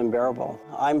sometimes unbearable.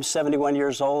 I'm 71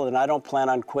 years old and I don't plan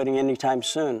on quitting anytime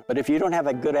soon. But if you don't have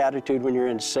a good attitude when you're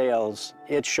in sales,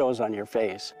 it shows on your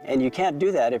face. And you can't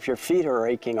do that if your feet are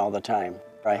aching all the time.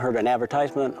 I heard an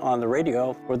advertisement on the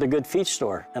radio for the Good Feet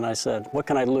store, and I said, what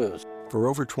can I lose? For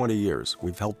over 20 years,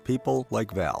 we've helped people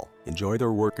like Val enjoy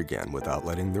their work again without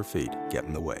letting their feet get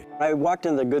in the way. I walked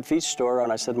in the Good Feet store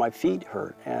and I said, my feet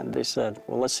hurt. And they said,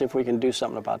 well, let's see if we can do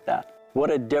something about that.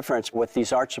 What a difference with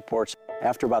these arch supports.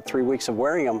 After about 3 weeks of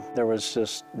wearing them, there was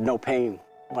just no pain.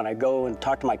 When I go and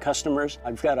talk to my customers,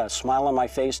 I've got a smile on my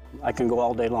face. I can go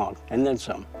all day long, and then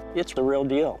some. It's the real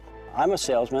deal. I'm a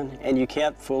salesman, and you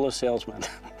can't fool a salesman.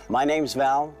 My name's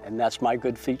Val, and that's my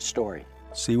Good Feet story.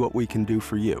 See what we can do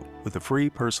for you with a free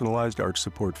personalized arch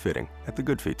support fitting at the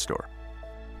Good Feet store.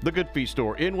 The Good Feet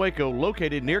store in Waco,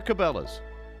 located near Cabela's.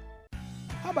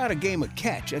 How about a game of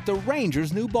catch at the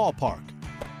Rangers' new ballpark?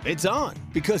 It's on,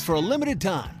 because for a limited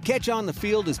time, Catch on the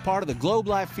Field is part of the Globe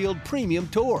Life Field Premium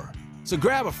Tour. So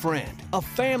grab a friend, a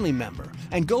family member,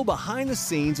 and go behind the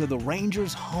scenes of the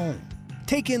Rangers' home.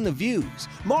 Take in the views,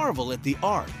 marvel at the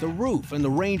art, the roof, and the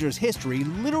Rangers' history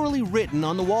literally written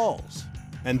on the walls.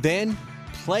 And then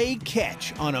play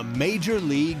catch on a major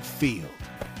league field.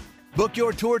 Book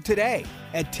your tour today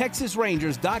at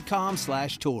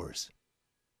texasrangers.com/tours.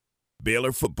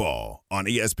 Baylor football on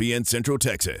ESPN Central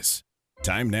Texas.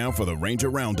 Time now for the Ranger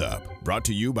Roundup, brought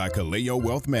to you by Kaleo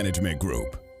Wealth Management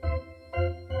Group.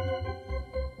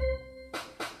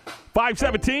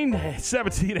 5:17,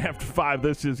 17 after 5.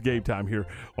 This is Game Time here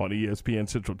on ESPN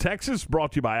Central Texas,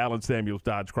 brought to you by Allen Samuels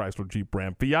Dodge Chrysler Jeep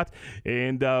Ram Fiat.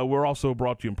 And we're also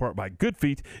brought to you in part by Good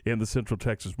Feet in the Central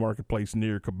Texas marketplace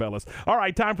near Cabela's. All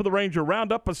right, time for the Ranger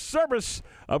Roundup, a service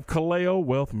of Kaleo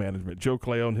Wealth Management. Joe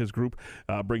Kaleo and his group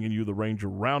bringing you the Ranger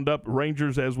Roundup.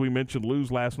 Rangers, as we mentioned,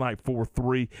 lose last night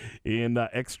 4-3 in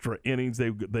extra innings.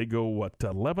 They go,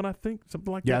 11, I think,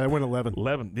 something like that? Yeah, they win 11.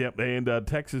 11, yep. And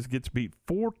Texas gets beat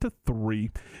 4-3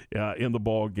 in the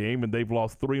ball game, and they've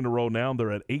lost 3 in a row now.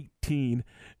 They're at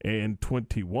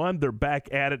 18-21. They're back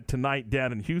at it tonight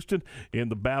down in Houston in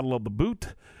the Battle of the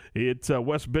Boot. It's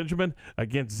West Benjamin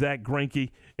against Zach Greinke,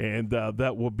 and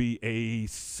that will be a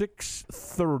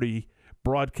 6:30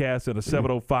 broadcast and a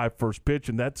 7:05 first pitch,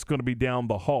 and that's going to be down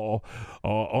the hall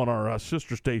on our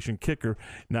sister station Kicker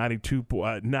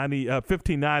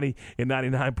 1590 and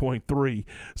 99.3.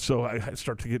 So I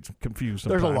start to get confused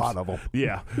sometimes. There's a lot of them.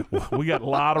 Yeah, we got a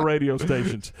lot of radio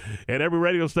stations, and every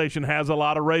radio station has a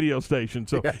lot of radio stations.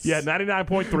 So Yes. yeah,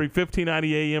 99.3,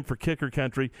 1590 AM for Kicker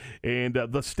Country. And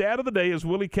the stat of the day is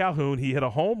Willie Calhoun. He hit a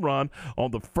home run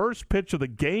on the first pitch of the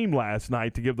game last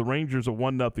night to give the Rangers a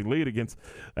 1-0 lead against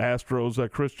Astros.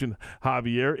 Christian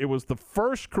Javier. It was the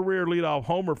first career leadoff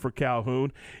homer for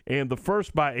Calhoun and the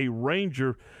first by a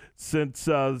Ranger since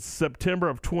September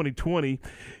of 2020.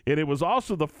 And it was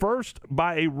also the first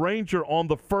by a Ranger on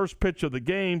the first pitch of the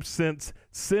game since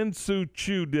Sin-Soo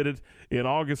Choo did it in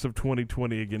August of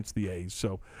 2020 against the A's.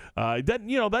 So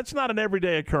that's not an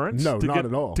everyday occurrence. No, not get,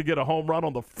 at all. To get a home run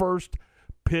on the first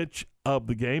pitch of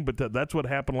the game, but that's what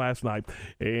happened last night.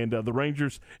 And the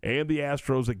Rangers and the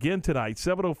Astros again tonight,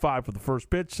 7:05 for the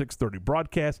first pitch, 6:30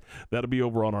 broadcast. That'll be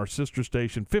over on our sister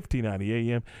station,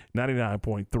 1590 AM,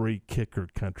 99.3 Kicker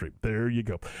Country. There you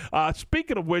go.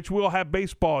 Speaking of which, we'll have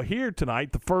baseball here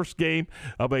tonight, the first game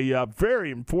of a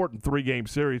very important 3-game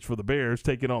series for the Bears,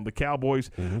 taking on the Cowboys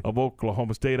of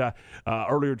Oklahoma State.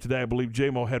 Earlier today, I believe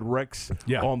J-Mo had Rex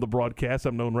on the broadcast.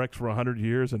 I've known Rex for 100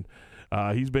 years, and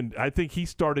I think he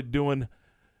started doing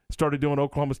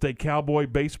Oklahoma State Cowboy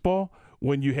baseball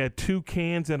when you had 2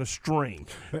 cans and a string.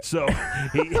 So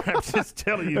I'm just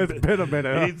telling you, it's been a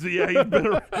minute.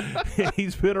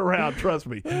 He's been around. Trust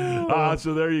me.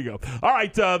 So there you go. All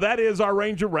right, that is our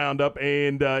Ranger Roundup,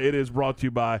 and it is brought to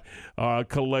you by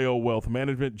Kaleo Wealth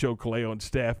Management, Joe Kaleo and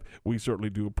staff. We certainly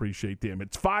do appreciate them.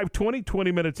 It's 5:20,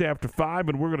 20 minutes after 5,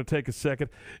 and we're going to take a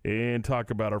second and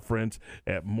talk about our friends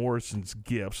at Morrison's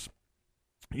Gifts.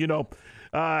 You know,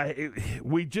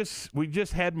 we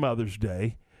just had Mother's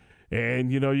Day,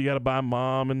 and you know you got to buy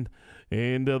mom and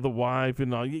the wife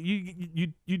and all.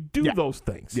 You do those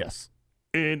things. Yes,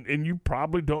 and you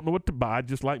probably don't know what to buy,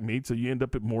 just like me. So you end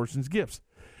up at Morrison's Gifts.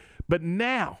 But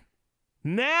now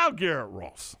Garrett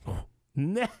Ross,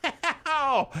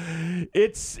 now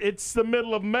it's the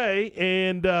middle of May,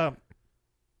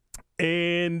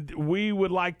 and we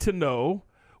would like to know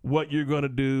what you're going to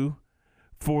do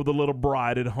for the little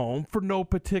bride at home for no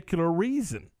particular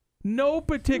reason. No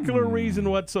particular reason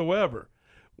whatsoever.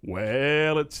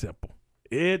 Well, it's simple.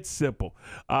 It's simple.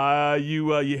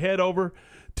 You head over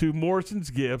to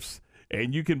Morrison's Gifts,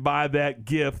 and you can buy that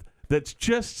gift that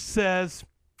just says,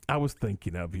 I was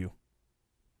thinking of you.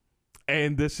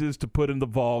 And this is to put in the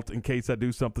vault in case I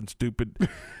do something stupid.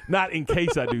 Not in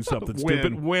case I do something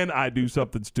stupid. When I do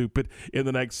something stupid in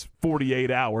the next 48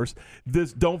 hours.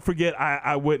 Don't forget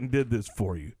I went and did this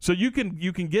for you. So you can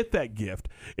get that gift.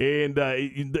 And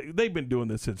they've been doing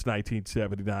this since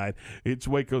 1979. It's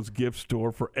Waco's gift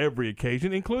store for every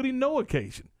occasion, including no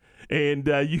occasion. And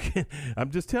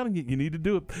I'm just telling you, you need to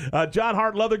do it. John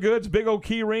Hart Leather Goods, big old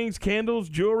key rings, candles,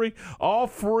 jewelry, all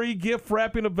free gift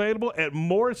wrapping available at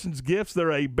Morrison's Gifts.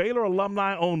 They're a Baylor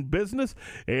alumni-owned business,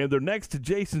 and they're next to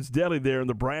Jason's Deli there in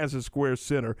the Brazos Square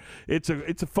Center. It's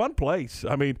a fun place.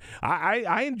 I mean,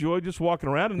 I enjoy just walking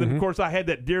around. And then, of course, I had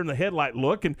that deer in the headlight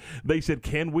look, and they said,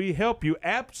 can we help you?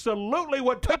 Absolutely.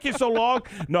 What took you so long?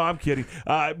 No, I'm kidding.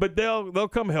 But they'll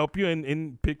come help you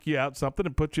and pick you out something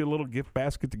and put you a little gift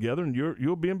basket together, and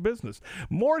you'll be in business.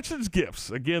 Morrison's Gifts.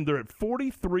 Again, they're at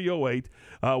 4308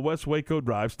 West Waco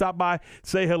Drive. Stop by,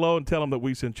 say hello, and tell them that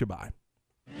we sent you by.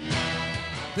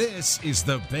 This is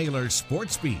the Baylor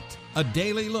Sports Beat, a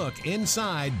daily look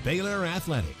inside Baylor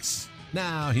athletics.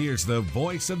 Now, here's the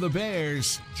voice of the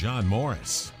Bears, John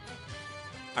Morris.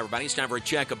 Hi, everybody. It's time for a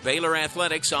check of Baylor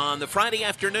athletics on the Friday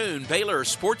afternoon Baylor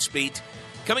Sports Beat.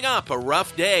 Coming up, a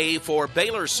rough day for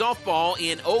Baylor softball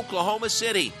in Oklahoma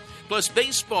City. Plus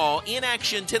baseball in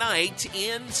action tonight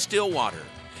in Stillwater.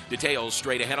 Details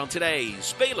straight ahead on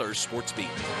today's Baylor Sports Beat.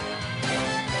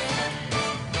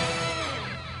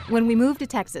 When we moved to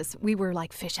Texas, we were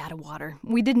like fish out of water.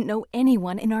 We didn't know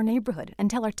anyone in our neighborhood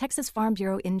until our Texas Farm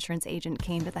Bureau insurance agent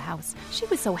came to the house. She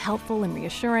was so helpful and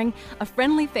reassuring, a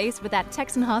friendly face with that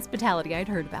Texan hospitality I'd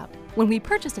heard about. When we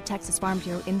purchased a Texas Farm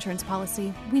Bureau insurance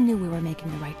policy, we knew we were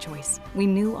making the right choice. We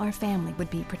knew our family would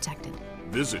be protected.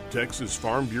 Visit Texas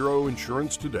Farm Bureau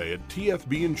Insurance today at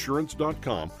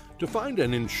tfbinsurance.com to find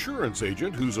an insurance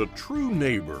agent who's a true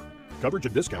neighbor. Coverage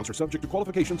and discounts are subject to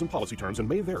qualifications and policy terms and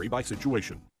may vary by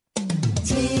situation.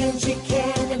 T&G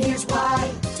can, and here's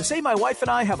why. To say my wife and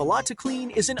I have a lot to clean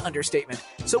is an understatement.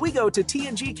 So we go to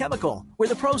T&G Chemical, where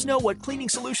the pros know what cleaning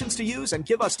solutions to use and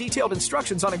give us detailed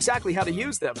instructions on exactly how to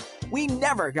use them. We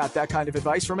never got that kind of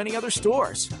advice from any other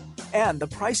stores. And the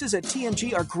prices at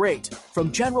T&G are great.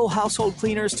 From general household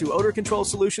cleaners to odor control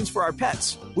solutions for our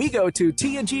pets. We go to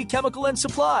T&G Chemical and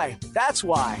Supply. That's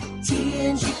why.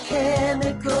 T&G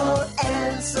Chemical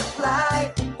and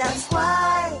Supply. That's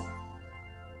why.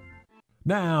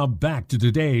 Now back to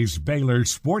today's Baylor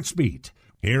Sports Beat.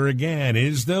 Here again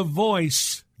is the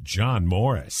voice, John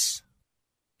Morris.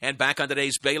 And back on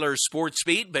today's Baylor Sports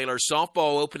Beat, Baylor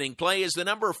softball opening play is the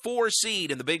number 4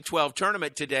 seed in the Big 12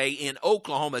 tournament today in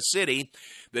Oklahoma City.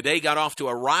 The day got off to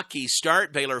a rocky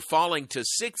start, Baylor falling to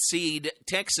 6th seed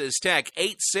Texas Tech,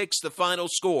 8-6 the final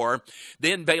score.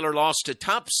 Then Baylor lost to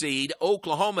top seed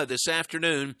Oklahoma this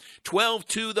afternoon,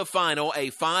 12-2 the final, a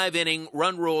 5-inning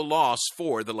run rule loss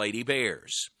for the Lady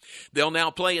Bears. They'll now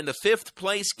play in the 5th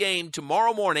place game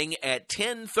tomorrow morning at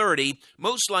 10:30,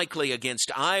 most likely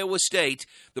against Iowa State.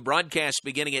 The broadcast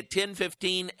beginning at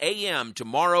 10:15 a.m.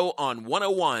 tomorrow on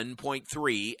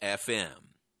 101.3 FM.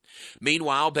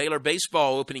 Meanwhile, Baylor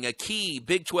baseball opening a key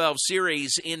Big 12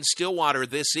 series in Stillwater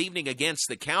this evening against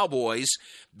the Cowboys.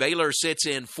 Baylor sits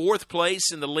in 4th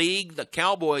place in the league. The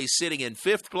Cowboys sitting in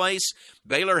 5th place.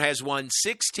 Baylor has won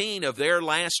 16 of their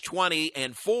last 20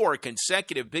 and 4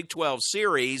 consecutive Big 12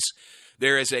 series.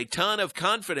 There is a ton of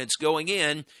confidence going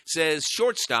in, says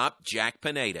shortstop Jack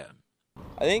Pineda.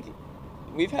 I think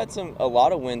we've had a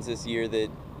lot of wins this year that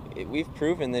we've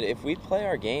proven that if we play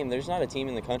our game, there's not a team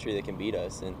in the country that can beat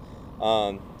us. And,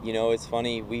 it's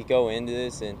funny, we go into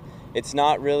this and it's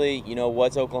not really,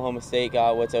 what's Oklahoma State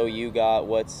got, what's OU got,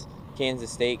 what's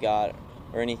Kansas State got,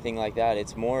 or anything like that.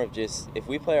 It's more of just, if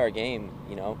we play our game,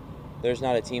 there's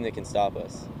not a team that can stop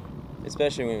us,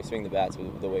 especially when we swing the bats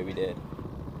the way we did.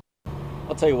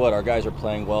 I'll tell you what, our guys are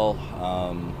playing well,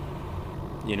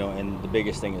 and the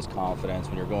biggest thing is confidence.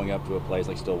 When you're going up to a place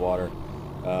like Stillwater,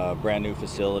 brand new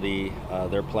facility,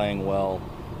 they're playing well,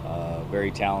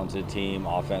 very talented team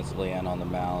offensively and on the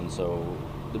mound. So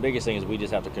the biggest thing is we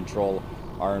just have to control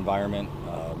our environment,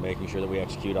 making sure that we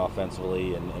execute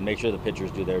offensively and make sure the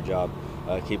pitchers do their job,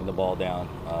 keeping the ball down.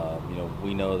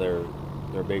 We know they're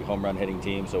a big home run hitting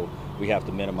team, so we have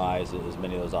to minimize as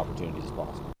many of those opportunities as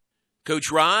possible.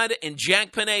 Coach Rod and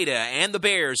Jack Pineda and the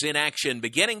Bears in action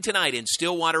beginning tonight in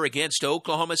Stillwater against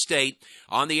Oklahoma State.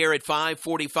 On the air at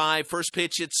 5:45, first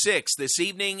pitch at 6 this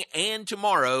evening, and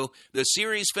tomorrow the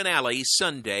series finale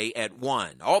Sunday at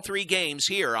 1. All 3 games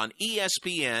here on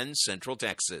ESPN Central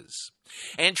Texas.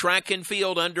 And track and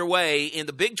field underway in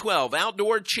the Big 12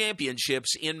 Outdoor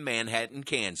Championships in Manhattan,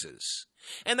 Kansas.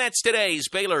 And that's today's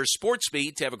Baylor Sports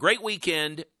Beat. Have a great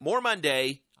weekend. More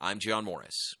Monday. I'm John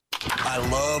Morris. I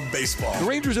love baseball. The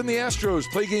Rangers and the Astros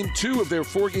play Game 2 of their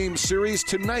 4-game series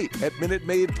tonight at Minute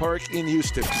Maid Park in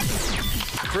Houston.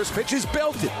 First pitch is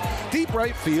belted. Deep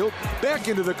right field. Back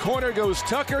into the corner goes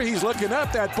Tucker. He's looking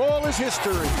up. That ball is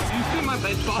history. You see my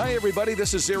baseball? Hi, everybody.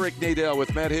 This is Eric Nadel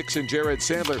with Matt Hicks and Jared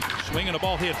Sandler. Swinging a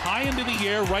ball hit high into the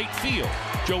air, right field.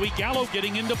 Joey Gallo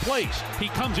getting into place. He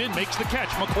comes in, makes the catch.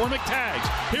 McCormick tags.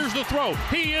 Here's the throw.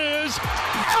 He is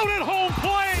out at home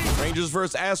plate. Rangers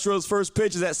versus Astros first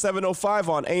pitch is at 7:05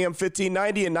 on AM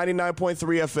 1590 and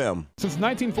 99.3 FM. Since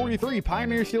 1943,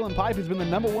 Pioneer Steel and Pipe has been the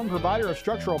 #1 provider of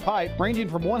structural pipe, ranging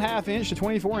from 1/2 inch to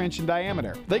 24 inch in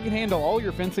diameter. They can handle all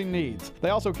your fencing needs. They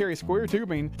also carry square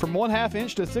tubing from 1/2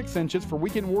 inch to 6 inches for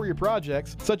weekend warrior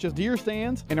projects such as deer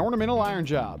stands and ornamental iron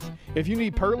jobs. If you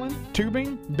need purlin,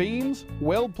 tubing, beams,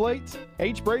 weld plates,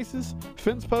 H-braces,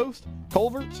 fence posts,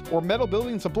 culverts, or metal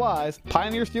building supplies,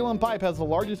 Pioneer Steel and Pipe has the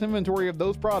largest inventory of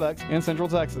those products in Central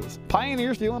Texas.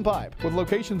 Pioneer Steel and Pipe, with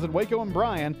locations in Waco and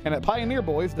Bryan and at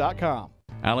pioneerboys.com.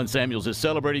 Allen Samuels is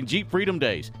celebrating Jeep Freedom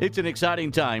Days. It's an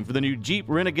exciting time for the new Jeep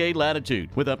Renegade Latitude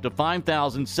with up to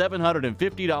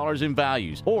 $5,750 in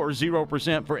values or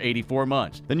 0% for 84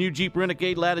 months. The new Jeep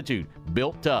Renegade Latitude,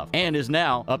 built tough, and is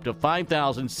now up to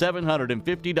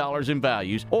 $5,750 in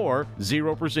values or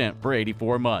 0% for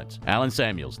 84 months. Allen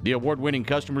Samuels, the award-winning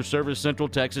customer service Central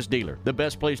Texas dealer. The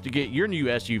best place to get your new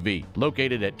SUV,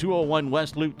 located at 201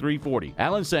 West Loop 340.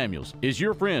 Allen Samuels is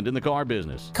your friend in the car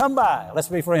business. Come by. Let's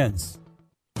be friends.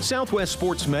 Southwest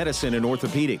Sports Medicine and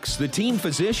Orthopedics, the team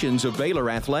physicians of Baylor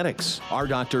Athletics. Our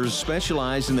doctors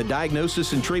specialize in the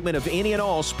diagnosis and treatment of any and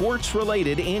all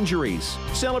sports-related injuries.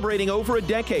 Celebrating over a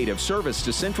decade of service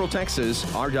to Central Texas,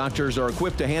 our doctors are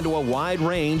equipped to handle a wide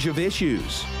range of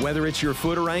issues. Whether it's your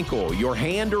foot or ankle, your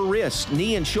hand or wrist,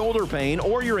 knee and shoulder pain,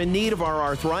 or you're in need of our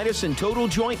arthritis and total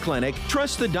joint clinic,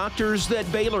 trust the doctors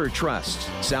that Baylor trusts.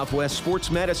 Southwest Sports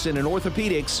Medicine and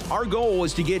Orthopedics, our goal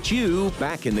is to get you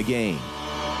back in the game.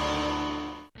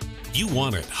 You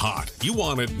want it hot. You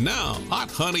want it now.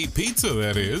 Hot Honey Pizza,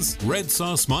 that is. Red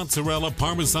sauce, mozzarella,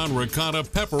 parmesan, ricotta,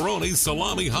 pepperoni,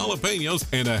 salami, jalapenos,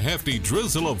 and a hefty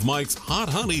drizzle of Mike's Hot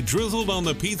Honey drizzled on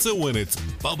the pizza when it's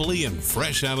bubbly and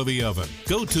fresh out of the oven.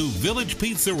 Go to Village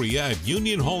Pizzeria at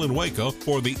Union Hall in Waco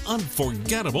for the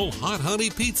unforgettable Hot Honey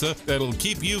Pizza that'll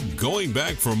keep you going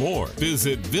back for more.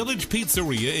 Visit Village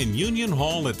Pizzeria in Union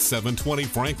Hall at 720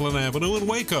 Franklin Avenue in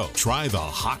Waco. Try the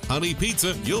Hot Honey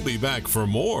Pizza. You'll be back for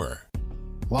more.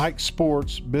 Like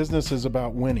sports, business is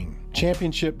about winning.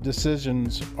 Championship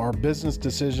decisions are business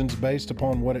decisions based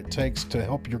upon what it takes to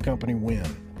help your company win.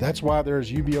 That's why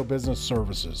there's UBO Business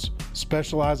Services,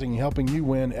 specializing in helping you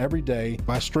win every day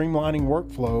by streamlining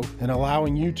workflow and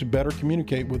allowing you to better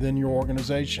communicate within your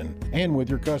organization and with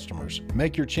your customers.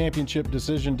 Make your championship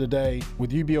decision today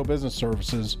with UBO Business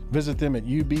Services. Visit them at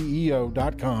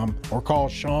ubeo.com or call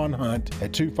Sean Hunt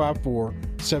at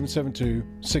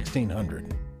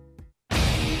 254-772-1600.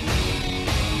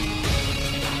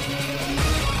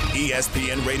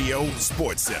 ESPN Radio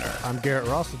Sports Center. I'm Garrett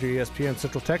Ross with your ESPN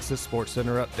Central Texas Sports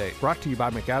Center update. Brought to you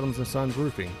by McAdams & Sons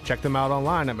Roofing. Check them out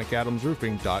online at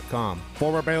McAdamsRoofing.com.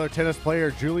 Former Baylor tennis player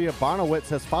Julia Bonowitz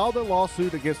has filed a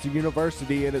lawsuit against the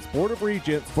university and its Board of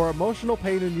Regents for emotional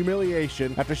pain and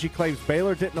humiliation after she claims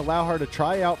Baylor didn't allow her to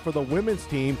try out for the women's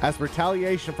team as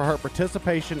retaliation for her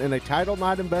participation in a Title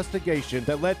IX investigation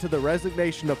that led to the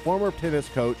resignation of former tennis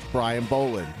coach Brian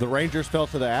Boland. The Rangers fell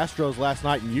to the Astros last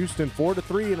night in Houston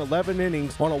 4-3 in 11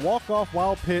 innings on a walk-off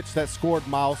wild pitch that scored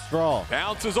Miles Straw.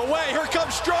 Bounces away. Here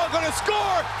comes Straw, going to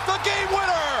score the game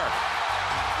winner.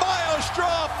 Miles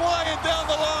Straw flying down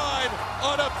the line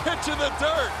on a pitch in the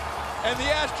dirt. And the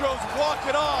Astros walk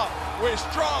it off with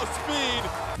Straw speed.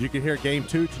 You can hear Game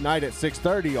 2 tonight at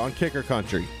 6:30 on Kicker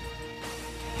Country.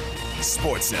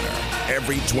 Sports Center,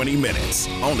 every 20 minutes,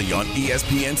 only on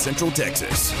ESPN Central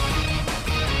Texas.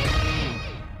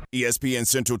 ESPN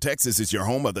Central Texas is your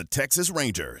home of the Texas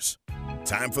Rangers.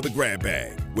 Time for the grab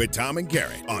bag with Tom and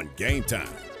Garrett on Game Time.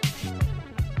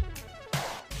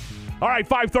 All right,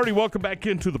 5:30. Welcome back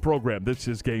into the program. This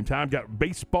is Game Time. Got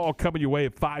baseball coming your way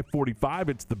at 5:45.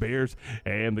 It's the Bears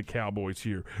and the Cowboys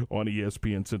here on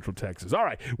ESPN Central Texas. All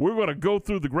right, we're going to go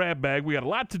through the grab bag. We got a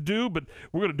lot to do, but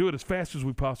we're going to do it as fast as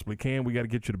we possibly can. We got to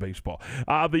get you to baseball.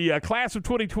 The class of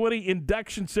 2020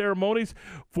 induction ceremonies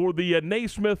for the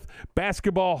Naismith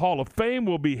Basketball Hall of Fame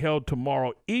will be held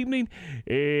tomorrow evening,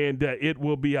 and it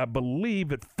will be, I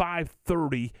believe, at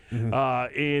 5:30,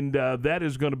 and that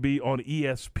is going to be on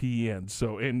ESPN.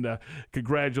 So, and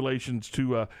congratulations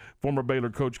to former Baylor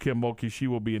coach Kim Mulkey. She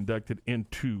will be inducted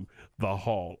into the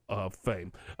Hall of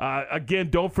Fame. Again,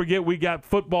 don't forget we got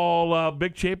football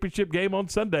big championship game on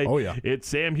Sunday. Oh, yeah. It's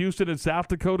Sam Houston and South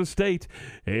Dakota State.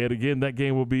 And again, that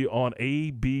game will be on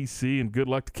ABC. And good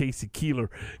luck to Casey Keeler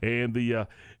and the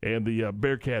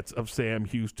Bearcats of Sam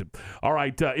Houston. All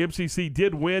right, MCC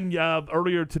did win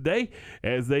earlier today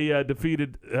as they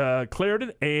defeated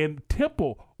Clarendon, and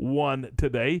Temple won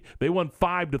today. They won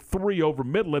 5-3 over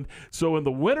Midland. So in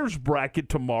the winners bracket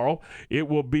tomorrow, it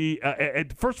will be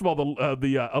first of all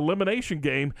the elimination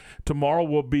game tomorrow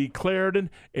will be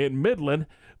Clarendon and Midland,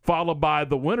 followed by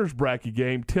the winners bracket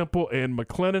game, Temple and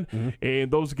McLennan. And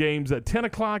those games at 10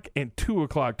 o'clock and 2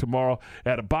 o'clock tomorrow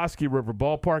at Bosque River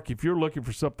Ballpark. If you're looking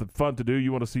for something fun to do,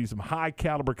 you want to see some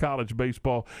high-caliber college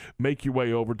baseball, make your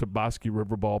way over to Bosque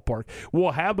River Ballpark.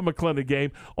 We'll have the McLennan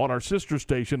game on our sister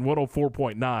station,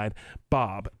 104.9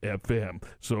 Bob FM.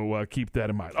 So keep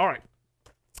that in mind. All right.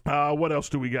 What else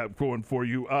do we got going for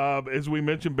you? As we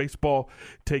mentioned, baseball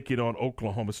taking on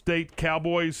Oklahoma State.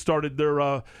 Cowboys started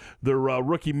their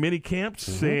rookie mini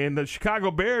camps, and the Chicago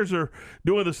Bears are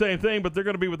doing the same thing, but they're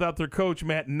going to be without their coach,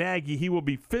 Matt Nagy. He will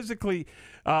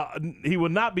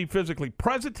not be physically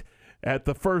present at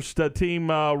the first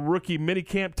team rookie mini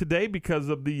camp today because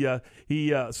of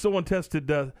someone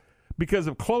tested because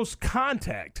of close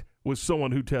contact with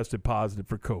someone who tested positive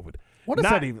for COVID. What does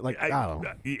that even, I don't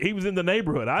know. He was in the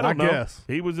neighborhood. I don't know. Guess.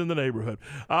 He was in the neighborhood.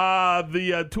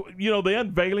 The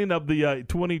unveiling of the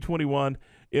 2021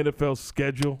 NFL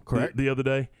schedule the other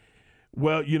day.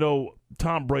 Well,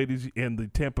 Tom Brady and the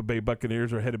Tampa Bay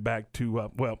Buccaneers are headed back to,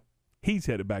 he's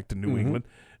headed back to New England,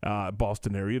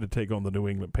 Boston area to take on the New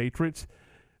England Patriots.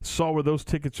 Saw where those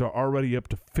tickets are already up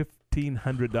to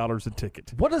 $1,500 a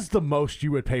ticket. What is the most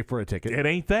you would pay for a ticket? It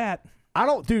ain't that. I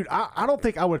don't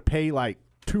think I would pay like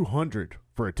 $200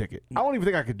 for a ticket. I don't even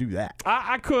think I could do that.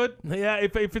 I could. Yeah,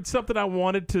 if it's something I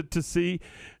wanted to see,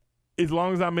 as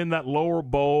long as I'm in that lower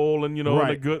bowl and, in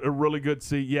a really good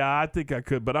seat, yeah, I think I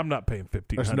could, but I'm not paying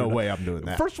 $1,500. There's no way I'm doing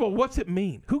that. First of all, what's it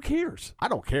mean? Who cares? I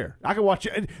don't care. I can watch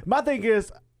it. And my thing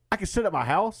is, I can sit at my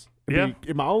house and be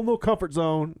in my own little comfort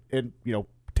zone and,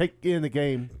 take in the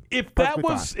game. If that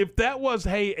was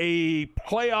a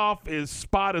playoff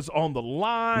spot is on the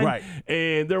line, right,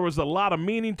 and there was a lot of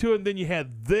meaning to it, and then you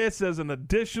had this as an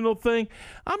additional thing,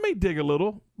 I may dig a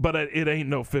little, but it ain't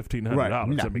no $1,500. Right.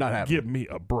 Not happening. Give me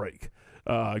a break.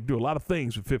 I do a lot of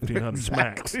things with $1,500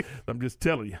 max. I'm just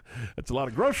telling you. That's a lot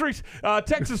of groceries.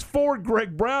 Texas forward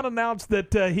Greg Brown announced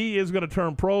that he is going to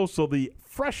turn pro, so the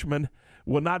freshman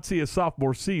will not see a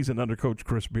sophomore season under Coach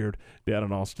Chris Beard down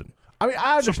in Austin. I mean,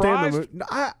 I understand the move.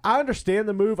 I understand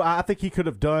the move. I think he could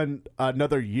have done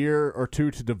another year or two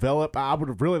to develop. I would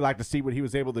have really liked to see what he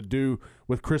was able to do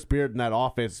with Chris Beard in that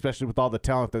offense, especially with all the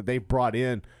talent that they've brought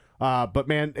in. But,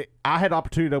 man, I had the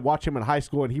opportunity to watch him in high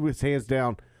school, and he was hands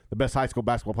down the best high school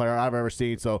basketball player I've ever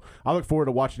seen. So I look forward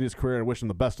to watching his career and wish him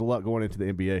the best of luck going into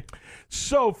the NBA.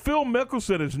 So Phil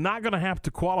Mickelson is not going to have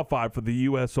to qualify for the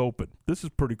U.S. Open. This is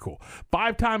pretty cool.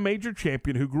 5-time major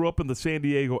champion who grew up in the San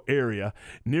Diego area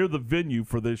near the venue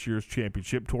for this year's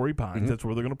championship, Torrey Pines. That's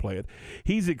where they're going to play it.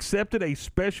 He's accepted a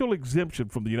special exemption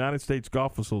from the United States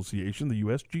Golf Association, the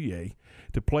USGA,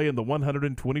 to play in the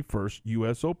 121st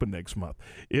U.S. Open next month.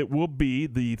 It will be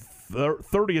the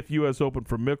 30th U.S. Open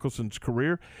for Mickelson's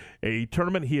career, a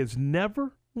tournament he has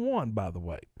never won, by the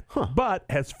way, but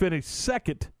has finished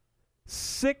second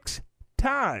 6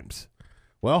 times.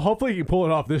 Well, hopefully you can pull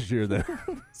it off this year then.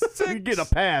 You get a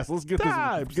pass. Let's get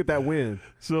that win.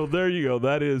 So there you go.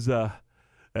 That is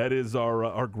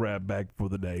our grab bag for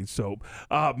the day. So,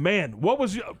 man,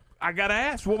 I got to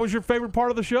ask, what was your favorite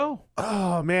part of the show?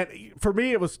 Oh, man. For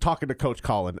me, it was talking to Coach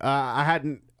Colin. I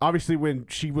hadn't, obviously, when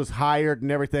she was hired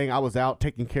and everything, I was out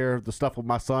taking care of the stuff with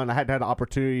my son. I hadn't had an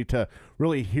opportunity to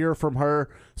really hear from her.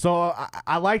 So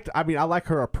I like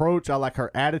her approach. I like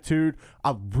her attitude.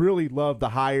 I really love the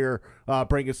hire,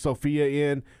 bringing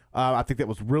Sophia in. I think that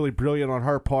was really brilliant on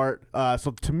her part.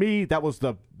 So to me, that was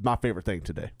my favorite thing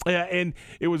today. Yeah, and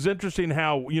it was interesting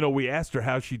how, we asked her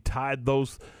how she tied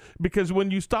those, because when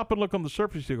you stop and look on the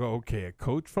surface, you go, okay, a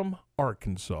coach from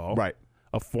Arkansas, right?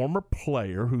 A former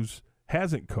player who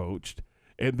hasn't coached,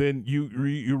 and then you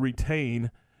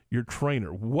retain your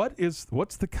trainer. What's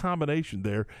the combination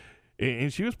there?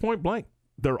 And she was point blank.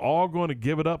 They're all going to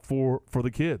give it up for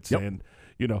the kids. Yep. And,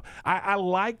 I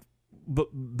like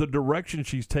the direction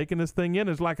she's taking this thing in.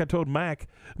 Is like I told Mac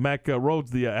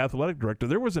Rhodes, the athletic director,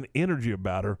 there was an energy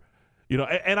about her.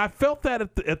 And I felt that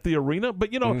at the arena,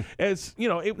 but as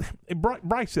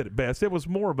Bryce said it best. It was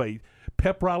more of a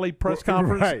pep rally press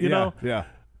conference, right, yeah.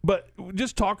 But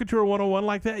just talking to her one-on-one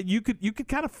like that, you could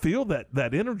kind of feel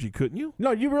that energy, couldn't you?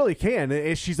 No, you really can.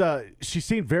 And she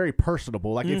seemed very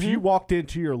personable. Like if you walked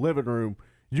into your living room,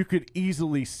 you could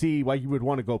easily see why you would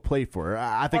want to go play for her.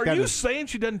 I think. Are you saying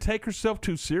she doesn't take herself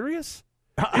too serious?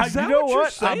 Is that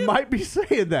what? I might be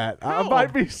saying that. I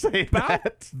might be saying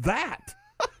that.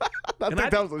 I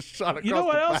think that was a shot across. You know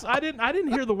what the else? bow. I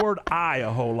didn't hear the word "I"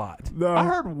 a whole lot. No. I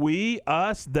heard "we,"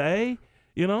 "us," "they."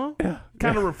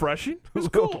 Kind of refreshing. It was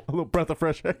cool. A little breath of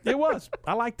fresh air. It was.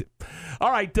 I liked it. All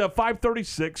right,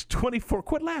 5:36, 24.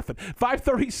 Quit laughing.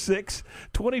 5:36,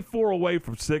 24 away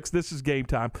from 6. This is Game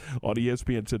Time on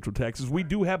ESPN Central Texas. We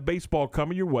do have baseball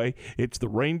coming your way. It's the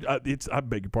I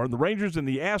beg your pardon. The Rangers and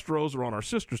the Astros are on our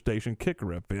sister station, Kicker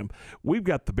FM. We've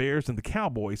got the Bears and the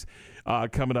Cowboys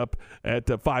coming up at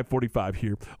 5:45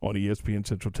 here on ESPN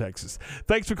Central Texas.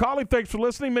 Thanks for calling. Thanks for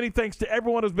listening. Many thanks to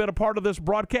everyone who's been a part of this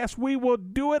broadcast. We will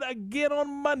do it again on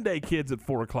Monday, kids, at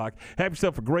 4 o'clock. Have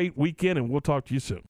yourself a great weekend, and we'll talk to you soon.